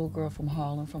I'm a little girl from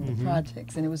Harlem, from the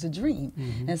projects, and it was a dream.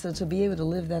 And so to be able to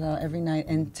live that out every night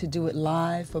and to do it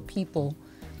live for people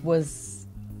was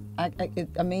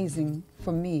amazing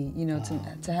for me, you know,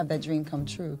 to have that dream come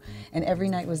true. And every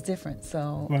night was different,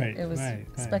 so Right, it was right.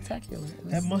 spectacular. It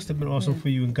was, That must have been awesome for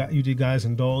you. And you did Guys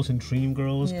and Dolls and Dream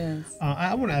Girls. Yes.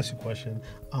 I want to ask you a question.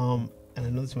 And I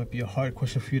know this might be a hard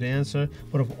question for you to answer,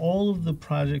 but of all of the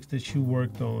projects that you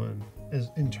worked on,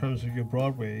 in terms of your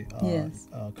Broadway Yes.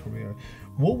 career,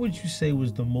 what would you say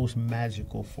was the most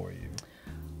magical for you?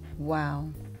 Wow.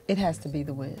 It has to be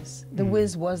The Wiz. The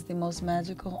Wiz was the most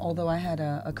magical, although I had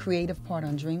a creative part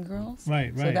on Dreamgirls.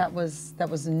 Right. So that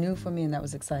was new for me, and that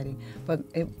was exciting. But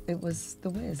it was The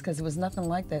Wiz, because it was nothing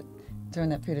like that during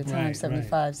that period of time, Right,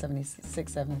 75,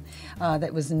 76, 7.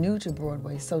 That was new to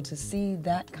Broadway. So to see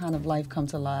that kind of life come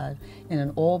to life in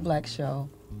an all-black show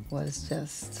was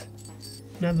just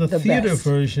Now the theater best.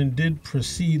 version did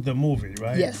precede the movie,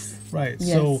 right? Yes. Right.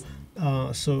 Yes.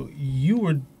 So you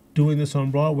were doing this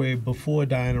on Broadway before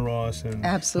Diana Ross and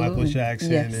Absolutely. Michael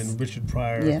Jackson Yes. and Richard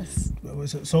Pryor. Yes.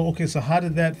 So how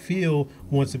did that feel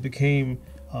once it became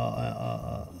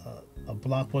a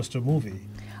blockbuster movie?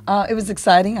 It was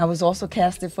exciting. I was also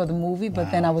casted for the movie, but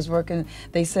then I was working.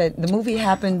 They said the movie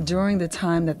happened during the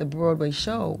time that the Broadway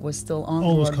show was still on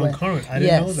Oh, it was Broadway. concurrent. I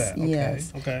didn't know that. Okay.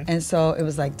 Yes. Okay. And so it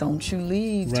was like, don't you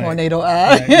leave, Right. Tornado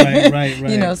Eye. Right.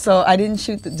 You know, so I didn't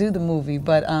do the movie,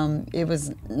 but it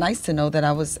was nice to know that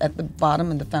I was at the bottom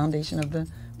and the foundation of the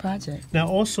project. Now,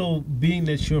 also being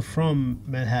that you're from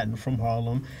Manhattan, from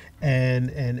Harlem,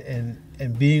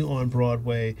 and being on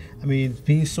Broadway, I mean,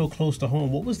 being so close to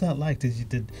home, what was that like?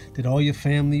 Did all your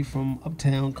family from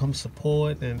uptown come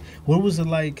support, and what was it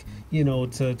like, you know,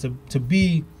 to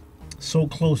be so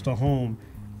close to home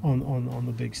on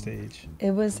the big stage? It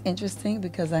was interesting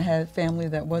because I had family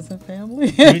that wasn't family.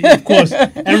 Of course,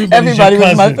 everybody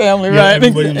was my family, Yeah, right?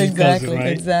 everybody was your Exactly, cousin,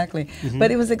 right? exactly. But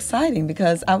it was exciting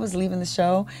because I was leaving the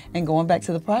show and going back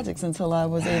to the projects until I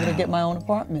was able to get my own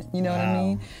apartment. You know what I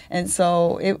mean? And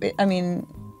so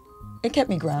it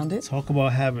kept me grounded. Talk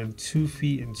about having 2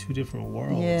 feet in 2 different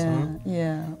worlds, Yeah, huh?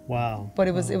 yeah. Wow. But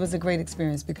it was a great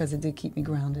experience because it did keep me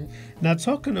grounded. Now,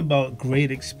 talking about great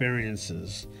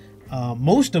experiences,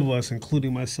 most of us,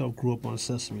 including myself, grew up on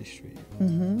Sesame Street.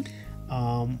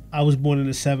 I was born in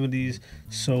the 70s,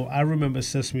 so I remember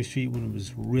Sesame Street when it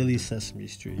was really Sesame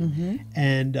Street.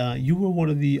 And you were one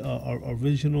of the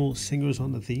original singers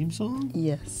on the theme song?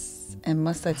 Yes. And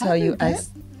must I How tell you, did that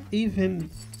even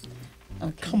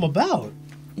come about?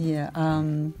 Yeah,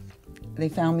 they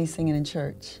found me singing in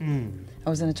church. I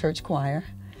was in a church choir,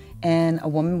 and a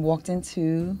woman walked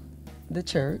into the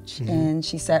church, and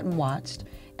she sat and watched,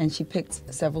 and she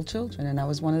picked several children, and I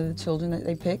was one of the children that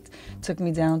they picked. Took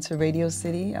me down to Radio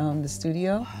City, the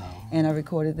studio, and I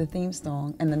recorded the theme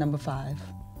song and the number 5.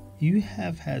 You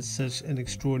have had such an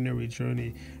extraordinary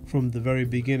journey from the very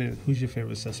beginning. Who's your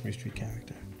favorite Sesame Street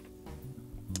character?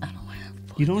 I don't have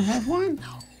one. You don't have one?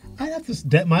 No. I have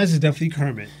to. Mine is definitely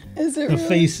Kermit. Is it the really?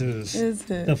 faces? Is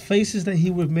it? The faces that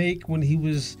he would make when he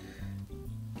was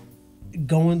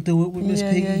going through it with Miss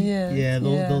Piggy? Yeah.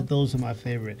 Those are my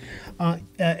favorite.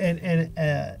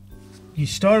 You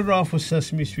started off with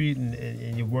Sesame Street,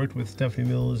 and you worked with Stephanie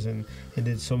Mills and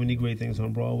did so many great things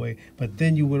on Broadway. But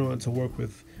then you went on to work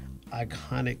with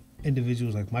iconic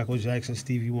individuals like Michael Jackson,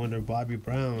 Stevie Wonder, Bobby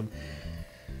Brown.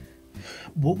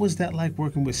 What was that like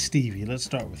working with Stevie? Let's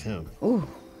start with him. Ooh,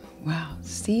 wow.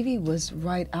 Stevie was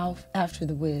right out after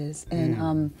The Wiz,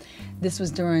 and this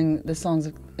was during the songs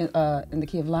in the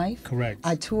Key of Life. Correct.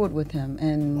 I toured with him,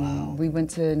 and we went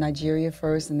to Nigeria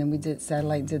first, and then we did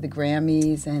the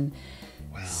Grammys, and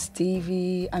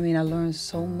Stevie, I mean, I learned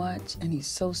so much, and he's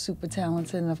so super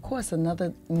talented, and of course,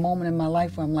 another moment in my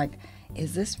life where I'm like,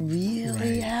 is this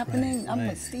really happening? I'm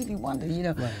a Stevie Wonder, you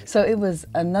know. So it was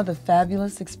another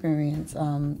fabulous experience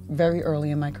very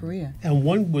early in my career. And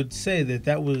one would say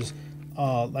that was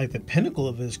like the pinnacle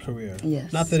of his career.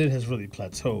 Yes. Not that it has really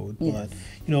plateaued, Yes. but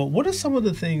you know, what are some of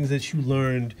the things that you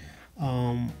learned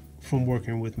from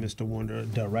working with Mr. Wonder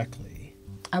directly?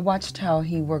 I watched how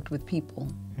he worked with people.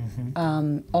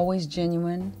 Always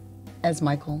genuine, as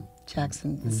Michael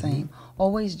Jackson, the same.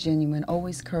 Always genuine,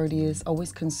 always courteous,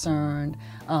 always concerned.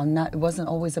 It wasn't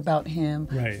always about him.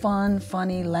 Right. Fun,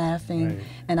 funny, laughing. Right.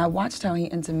 And I watched how he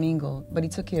intermingled, but he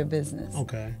took care of business.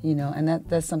 Okay. You know, and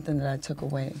that's something that I took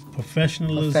away.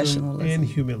 Professionalism and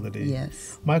humility.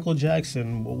 Yes. Michael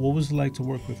Jackson, what was it like to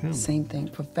work with him? Same thing.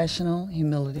 Professional,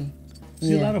 humility.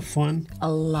 See, a lot of fun.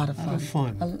 A lot of A lot of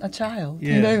fun. A child.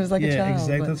 Yeah. You know, he was like a child. Yeah,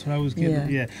 exactly. but- That's what I was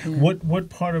getting. Yeah. What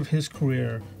part of his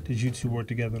career did you two work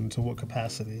together, and to what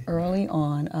capacity? Early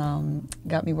on,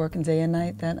 got me working day and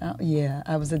night.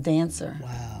 I was a dancer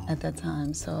at that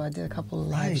time, so I did a couple of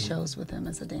live shows with him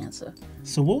as a dancer.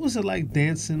 So what was it like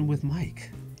dancing with Mike?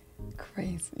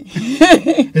 Crazy.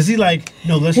 Is he like,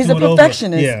 no, let's He's do a it over?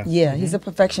 perfectionist. Yeah, he's a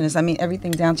perfectionist. I mean,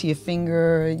 everything down to your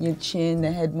finger, your chin,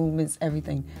 the head movements,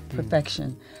 everything.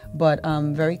 Perfection. But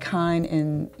very kind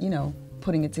in, you know,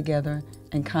 putting it together,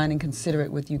 and kind and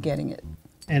considerate with you getting it.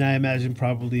 And I imagine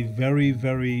probably very,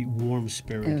 very warm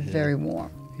spirited. And very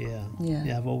warm. Yeah. Yeah.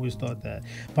 Yeah, I've always thought that.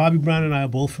 Bobby Brown and I are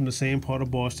both from the same part of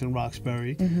Boston,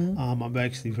 Roxbury. I'm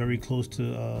actually very close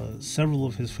to several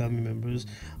of his family members.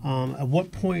 At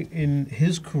what point in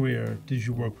his career did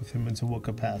you work with him, and to what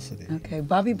capacity? Okay,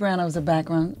 Bobby Brown, I was a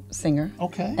background singer.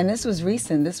 Okay. And this was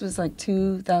recent. This was like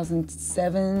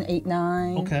 2007, 8,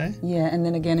 9. Okay. Yeah, and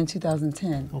then again in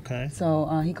 2010. Okay. So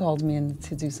he called me in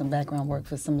to do some background work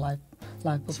for some live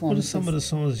performances. What are some of the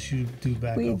songs that you do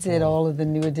back We up did for? all of the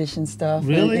New Edition stuff.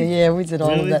 Really? And, yeah, we did all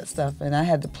Really? of that stuff. And I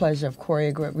had the pleasure of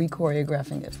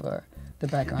re-choreographing it for the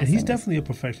background And he's singers. definitely a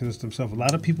perfectionist himself. A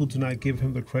lot of people do not give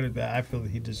him the credit that I feel that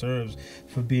he deserves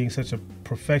for being such a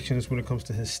perfectionist when it comes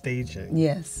to his staging.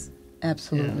 Yes,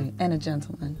 absolutely. Yeah. And a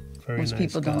gentleman, Very which nice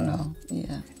people don't guy. know.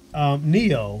 Yeah.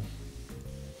 Neo.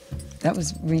 That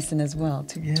was recent as well.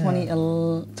 Yeah.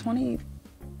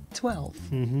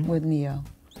 2012 with Neo.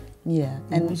 Yeah.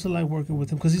 And what was it like working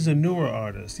with him? Because he's a newer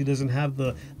artist. He doesn't have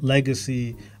the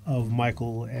legacy of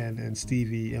Michael and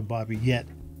Stevie and Bobby yet,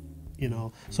 you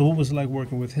know. So what was it like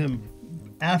working with him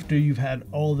after you've had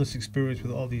all this experience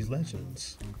with all these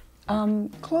legends?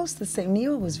 Close to the same.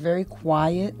 Neil was very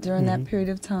quiet during that period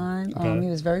of time. Okay. He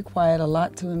was very quiet, a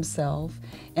lot to himself,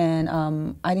 and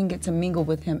I didn't get to mingle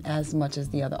with him as much as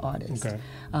the other artists. Okay.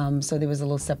 So there was a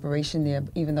little separation there.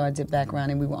 Even though I did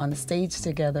background and we were on the stage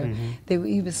together,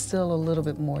 he was still a little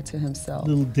bit more to himself. A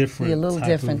little different. Yeah, a little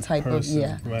different type of person.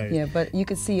 yeah, Right. yeah. But you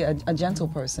could see a gentle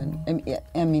person.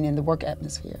 I mean, in the work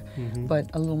atmosphere, but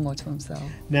a little more to himself.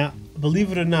 Now,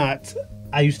 believe it or not,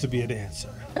 I used to be a dancer.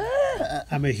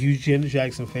 I'm a huge Janet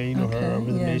Jackson fan. You know, her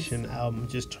Rhythm yes. Nation album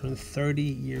just turned 30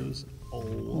 years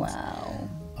old. Wow.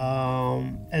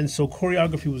 And so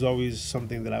choreography was always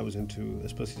something that I was into,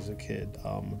 especially as a kid.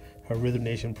 Her Rhythm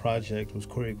Nation project was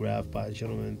choreographed by a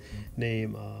gentleman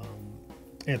named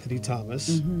Anthony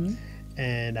Thomas.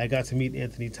 And I got to meet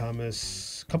Anthony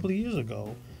Thomas a couple of years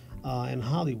ago in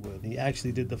Hollywood. He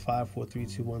actually did the 5, 4, 3,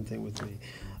 2, 1 thing with me.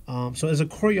 So as a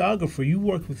choreographer, you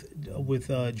worked with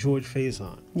George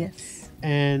Faison. Yes.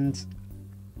 And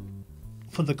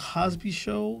for the Cosby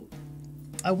Show,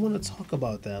 I want to talk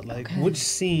about that. Like, which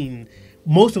scene?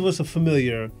 Most of us are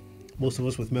familiar. Most of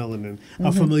us with melanin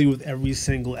are familiar with every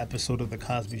single episode of the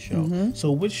Cosby Show.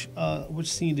 So, which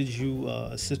scene did you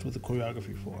assist with the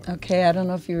choreography for? Okay, I don't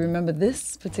know if you remember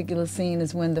this particular scene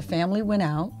is when the family went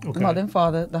out, mother and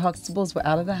father, the Huxtables were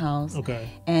out of the house. Okay.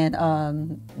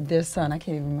 And their son, I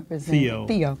can't even remember his Theo. name.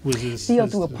 Theo. Was his Theo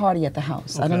sister. threw a party at the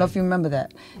house. I Okay. don't know if you remember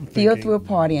that. Theo thinking. threw a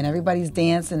party and everybody's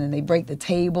dancing and they break the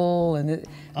table and it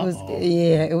was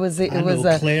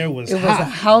Claire was a hot.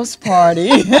 house party.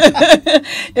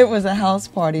 It was a house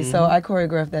party. So I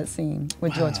choreographed that scene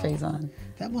with George Faison.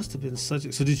 That must have been such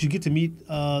a... So did you get to meet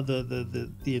the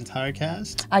entire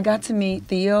cast? I got to meet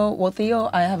Theo. Well, Theo,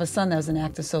 I have a son that was an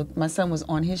actor, so my son was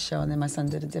on his show, and then my son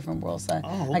did A Different World. So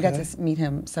I got to meet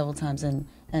him several times, and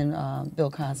Bill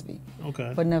Cosby.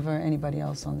 Okay. But never anybody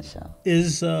else on the show.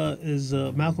 Is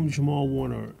Malcolm Jamal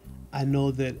Warner? I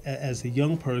know that as a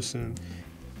young person,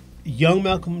 young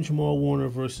Malcolm Jamal Warner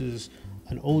versus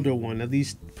an older one, at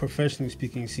least professionally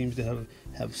speaking, seems to have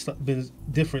been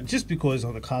different. Just because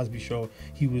on the Cosby Show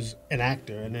he was an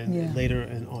actor, and then later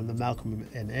on the Malcolm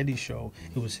and Eddie show,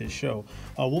 it was his show.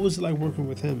 What was it like working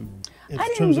with him in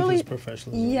terms of his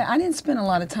professionalism? Yeah, I didn't spend a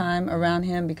lot of time around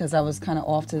him because I was kind of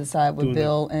off to the side with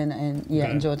Bill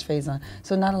and George Faison.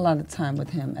 So not a lot of time with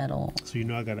him at all. So you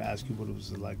know, I got to ask you what it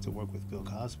was like to work with Bill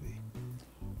Cosby.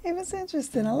 It was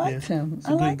interesting. I liked him. He's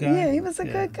a good guy. Yeah, he was a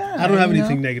good guy. I don't have you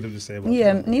anything know? negative to say about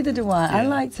Yeah, him. neither do I. I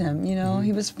liked him. You know,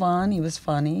 he was fun. He was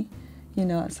funny. You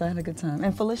know, so I had a good time.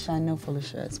 And Felicia, I know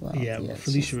Felicia as well. Yeah,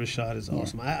 Felicia Rashad is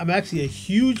awesome. I'm actually a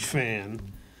huge fan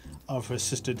of her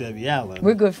sister Debbie Allen.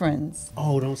 We're good friends.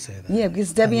 Oh, don't say that. Yeah,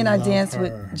 because Debbie and I love danced her.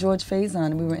 with George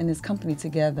Faison. We were in his company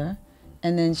together.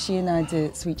 And then she and I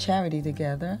did Sweet Charity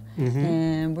together.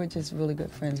 And we're just really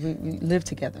good friends. We lived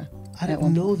together. I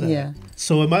didn't know that. Yeah.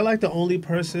 So am I like the only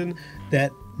person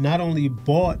that not only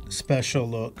bought Special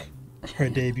Look, her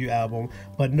debut album,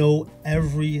 but know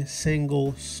every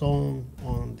single song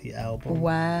on the album?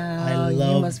 Wow. I you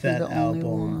love must that be the album.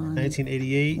 only one.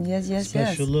 1988. Yes.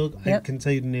 Special Look. Yep. I can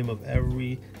tell you the name of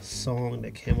every song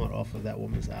that came out off of that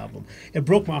woman's album. It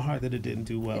broke my heart that it didn't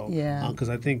do well. Yeah. Because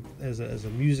I think as a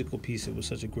musical piece, it was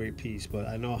such a great piece. But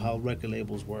I know how record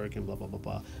labels work and blah blah blah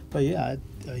blah. But yeah,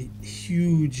 a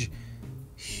huge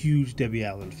Debbie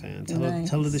Allen fan.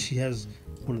 Tell her that she has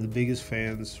one of the biggest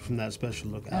fans from that Special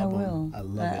Look album. I will. I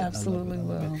love it. Absolutely I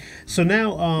love it. will. So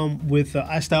now with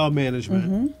iStyle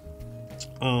Management,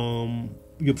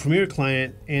 your premier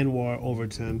client Anwar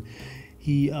Overton,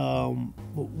 he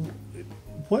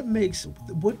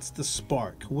what's the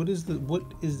spark? What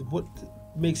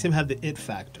makes him have the it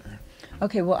factor?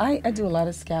 Okay, well, I do a lot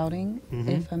of scouting,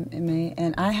 if I may,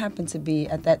 and I happened to be,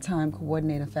 at that time,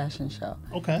 coordinate a fashion show.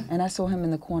 Okay. And I saw him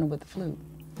in the corner with the flute.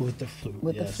 With the flute,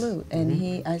 With yes. the flute.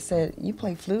 And I said, you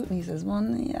play flute? And he says, well,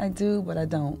 I do, but I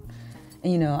don't.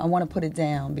 And, you know, I want to put it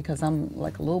down because I'm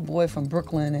like a little boy from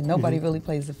Brooklyn and nobody really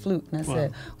plays the flute. And I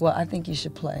said, well, I think you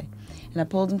should play. And I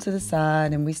pulled him to the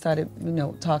side and we started, you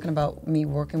know, talking about me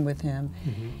working with him.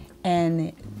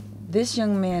 And this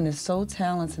young man is so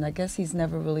talented. I guess he's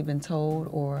never really been told,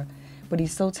 but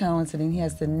he's so talented, and he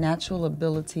has the natural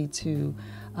ability to,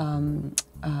 improv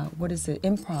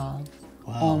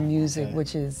on music,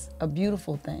 which is a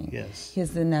beautiful thing. Yes. He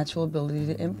has the natural ability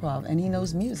to improv, and he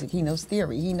knows music. He knows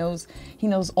theory. He knows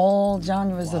all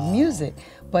genres of music.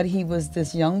 But he was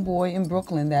this young boy in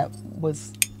Brooklyn that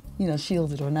was, you know,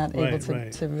 shielded or not able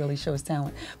to really show his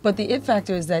talent. But the it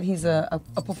factor is that he's a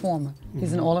performer.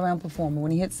 He's an all-around performer.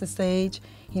 When he hits the stage,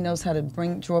 he knows how to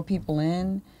draw people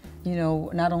in, you know,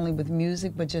 not only with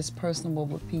music, but just personable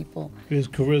with people. His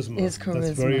charisma. That's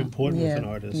very important with an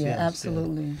artist. Yeah, yes,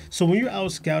 absolutely. Yeah. So when you're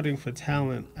out scouting for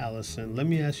talent, Allison, let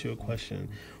me ask you a question.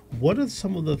 What are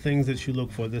some of the things that you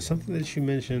look for? There's something that you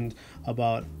mentioned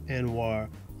about Anwar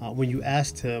when you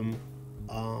asked him,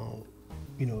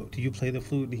 you know, do you play the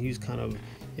flute? And he's kind of,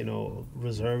 you know,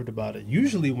 reserved about it.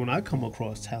 Usually when I come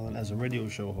across talent as a radio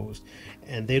show host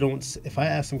and they don't, if I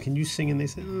ask them, can you sing? And they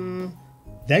say,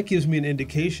 that gives me an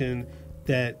indication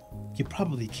that you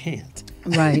probably can't.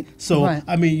 Right. So,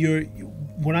 I mean,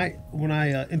 when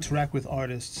I interact with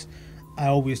artists, I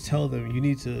always tell them you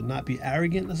need to not be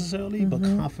arrogant necessarily, but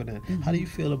confident. How do you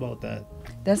feel about that?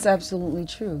 That's absolutely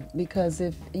true, because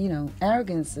if, you know,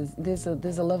 arrogance is, there's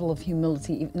a level of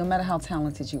humility, no matter how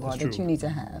talented you are, that you need to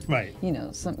have. Right. You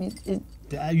know,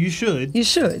 you should. You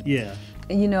should. Yeah.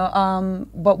 You know,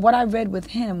 but what I read with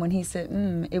him when he said,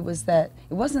 it was that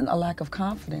it wasn't a lack of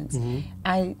confidence.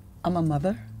 I'm a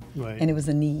mother, and it was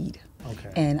a need.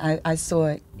 Okay. And I saw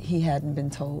it, he hadn't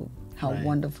been told how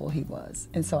wonderful he was.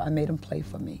 And so I made him play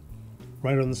for me.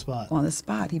 Right on the spot? On the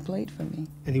spot, he played for me.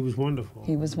 And he was wonderful.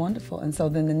 He was wonderful. And so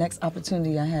then the next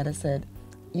opportunity I had, I said,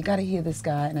 you got to hear this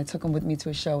guy. And I took him with me to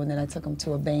a show, and then I took him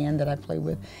to a band that I play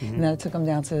with. And then I took him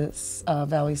down to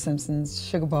Valley Simpson's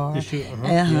Sugar Bar.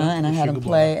 And I had him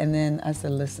play. And then I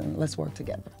said, listen, let's work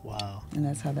together. Wow. And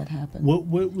that's how that happened. What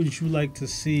would you like to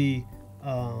see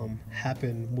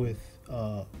happen with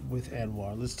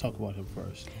Anwar? Let's talk about him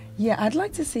first. Yeah, I'd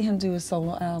like to see him do a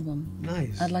solo album.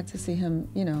 Nice. I'd like to see him,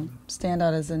 you know, stand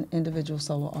out as an individual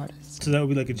solo artist. So that would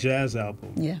be like a jazz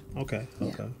album? Yeah. Okay.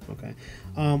 Yeah.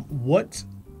 What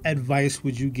advice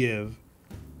would you give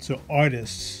to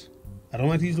artists? I don't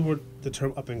like to use the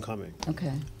term up and coming.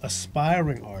 Okay.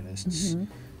 Aspiring artists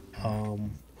who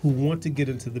want to get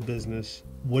into the business,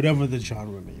 whatever the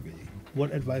genre may be.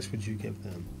 What advice would you give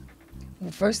them?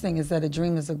 The first thing is that a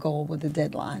dream is a goal with a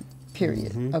deadline,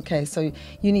 period. Okay, so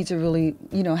you need to really,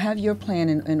 you know, have your plan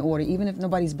in order. Even if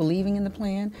nobody's believing in the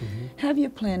plan, have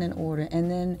your plan in order. And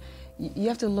then you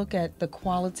have to look at the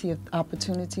quality of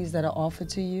opportunities that are offered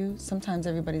to you. Sometimes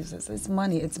everybody says, it's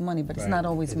money, but it's not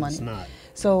always money. It's not.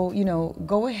 So, you know,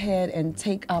 go ahead and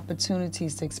take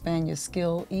opportunities to expand your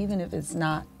skill, even if it's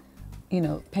not, you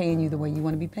know, paying you the way you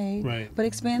want to be paid. Right. But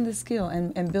expand the skill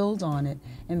and build on it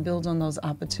and build on those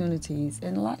opportunities.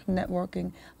 And a lot of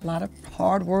networking, a lot of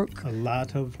hard work. A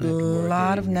lot of networking. A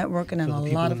lot of networking and a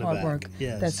lot of hard work.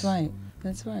 Yes. That's right.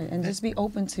 That's right. And just be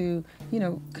open to, you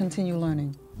know, continue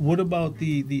learning. What about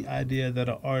the idea that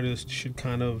an artist should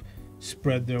kind of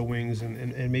spread their wings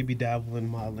and maybe dabble in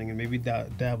modeling and maybe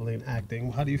dabble in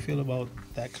acting? How do you feel about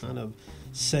that kind of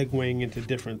segueing into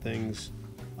different things?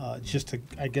 Just to,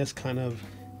 I guess, kind of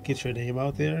get your name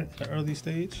out there at an early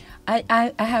stage?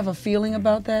 I have a feeling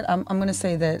about that. I'm going to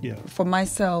say that for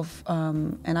myself,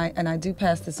 and I do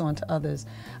pass this on to others,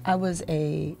 I was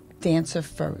a dancer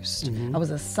first. I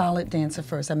was a solid dancer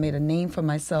first. I made a name for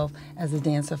myself as a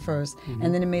dancer first,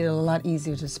 and then it made it a lot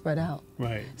easier to spread out.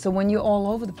 Right. So when you're all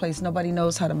over the place, nobody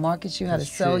knows how to market you, how to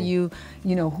sell you.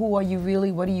 You know, who are you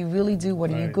really? What do you really do?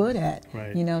 What are you good at?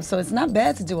 Right. You know, so it's not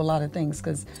bad to do a lot of things,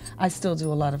 because I still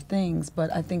do a lot of things,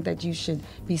 but I think that you should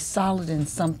be solid in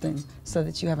something so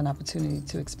that you have an opportunity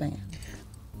to expand.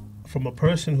 From a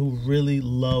person who really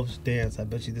loves dance, I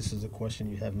bet you this is a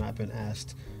question you have not been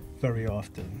asked very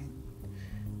often.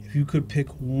 If you could pick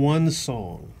one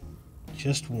song,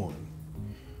 just one,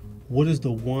 what is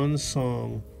the one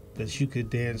song that you could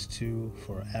dance to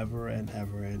forever and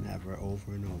ever and ever,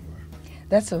 over and over?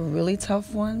 That's a really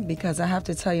tough one, because I have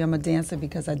to tell you I'm a dancer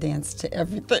because I dance to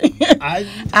everything.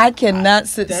 I cannot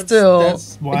sit still.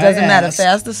 That's why it doesn't I matter asked.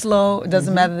 fast or slow. It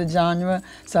doesn't matter the genre.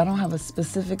 So I don't have a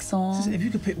specific song. If you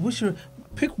could pick, what's your,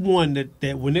 pick one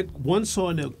that one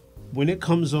song that when it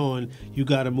comes on, you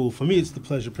got to move. For me, it's The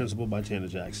Pleasure Principle by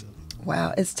Janet Jackson.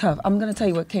 Wow, it's tough. I'm going to tell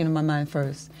you what came to my mind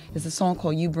first. It's a song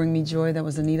called You Bring Me Joy. That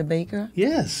was Anita Baker.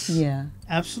 Yes. Yeah.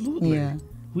 Absolutely. Yeah.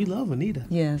 We love Anita.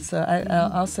 Yeah, so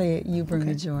I'll say it, You Bring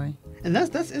Me Joy. And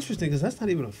that's interesting because that's not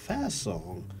even a fast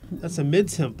song. That's a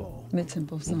mid-tempo.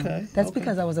 Mid-tempo song. Okay. That's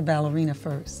because I was a ballerina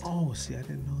first. Oh, see, I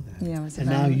didn't know that. Yeah, I was a And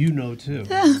now ballerina. you know too.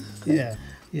 Yeah.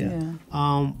 Yeah.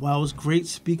 Well, it was great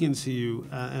speaking to you,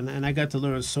 and I got to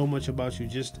learn so much about you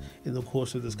just in the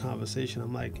course of this conversation.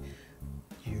 I'm like,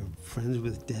 you're friends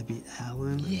with Debbie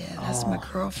Allen? Yeah, that's my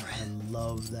girlfriend. I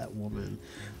love that woman.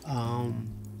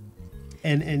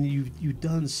 And you've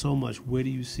done so much. Where do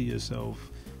you see yourself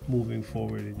moving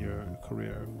forward in your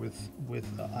career with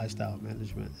iStyle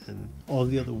Management and all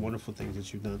the other wonderful things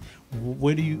that you've done?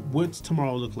 What's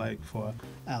tomorrow look like for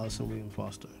Allison Williams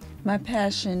Foster? My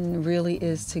passion really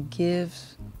is to give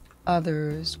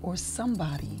others or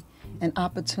somebody an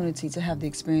opportunity to have the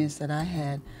experience that I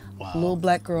had. Wow. A little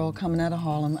black girl coming out of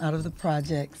Harlem, out of the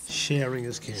projects. Sharing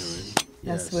is caring.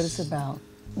 That's what it's about,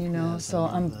 you know. Yes, so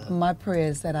I love that. my prayer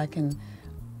is that I can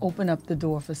open up the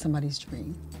door for somebody's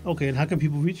dream. Okay, and how can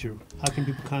people reach you? How can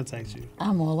people contact you?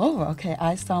 I'm all over. Okay,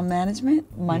 iStyle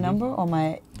Management, my number or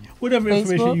my Whatever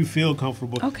information Facebook? you feel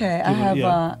comfortable. Okay, I have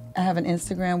an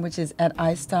Instagram which is at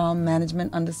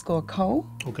iStyleManagement_co.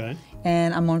 Okay.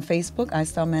 And I'm on Facebook,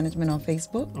 iStyle Management on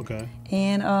Facebook. Okay.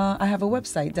 And I have a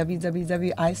website,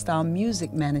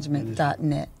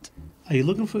 www.istylemusicmanagement.net. Are you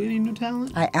looking for any new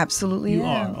talent? I absolutely You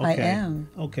am. are. I Okay. am.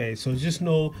 Okay, so just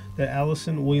know that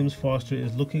Allison Williams Foster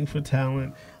is looking for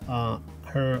talent.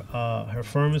 Her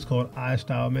firm is called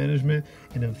iStyle Management,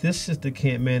 and if this sister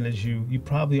can't manage you, you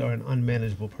probably are an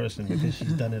unmanageable person because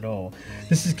she's done it all.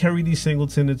 This is Keri D.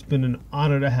 Singleton. It's been an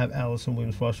honor to have Allison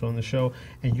Williams Foster on the show,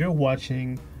 and you're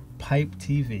watching Pipe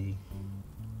TV.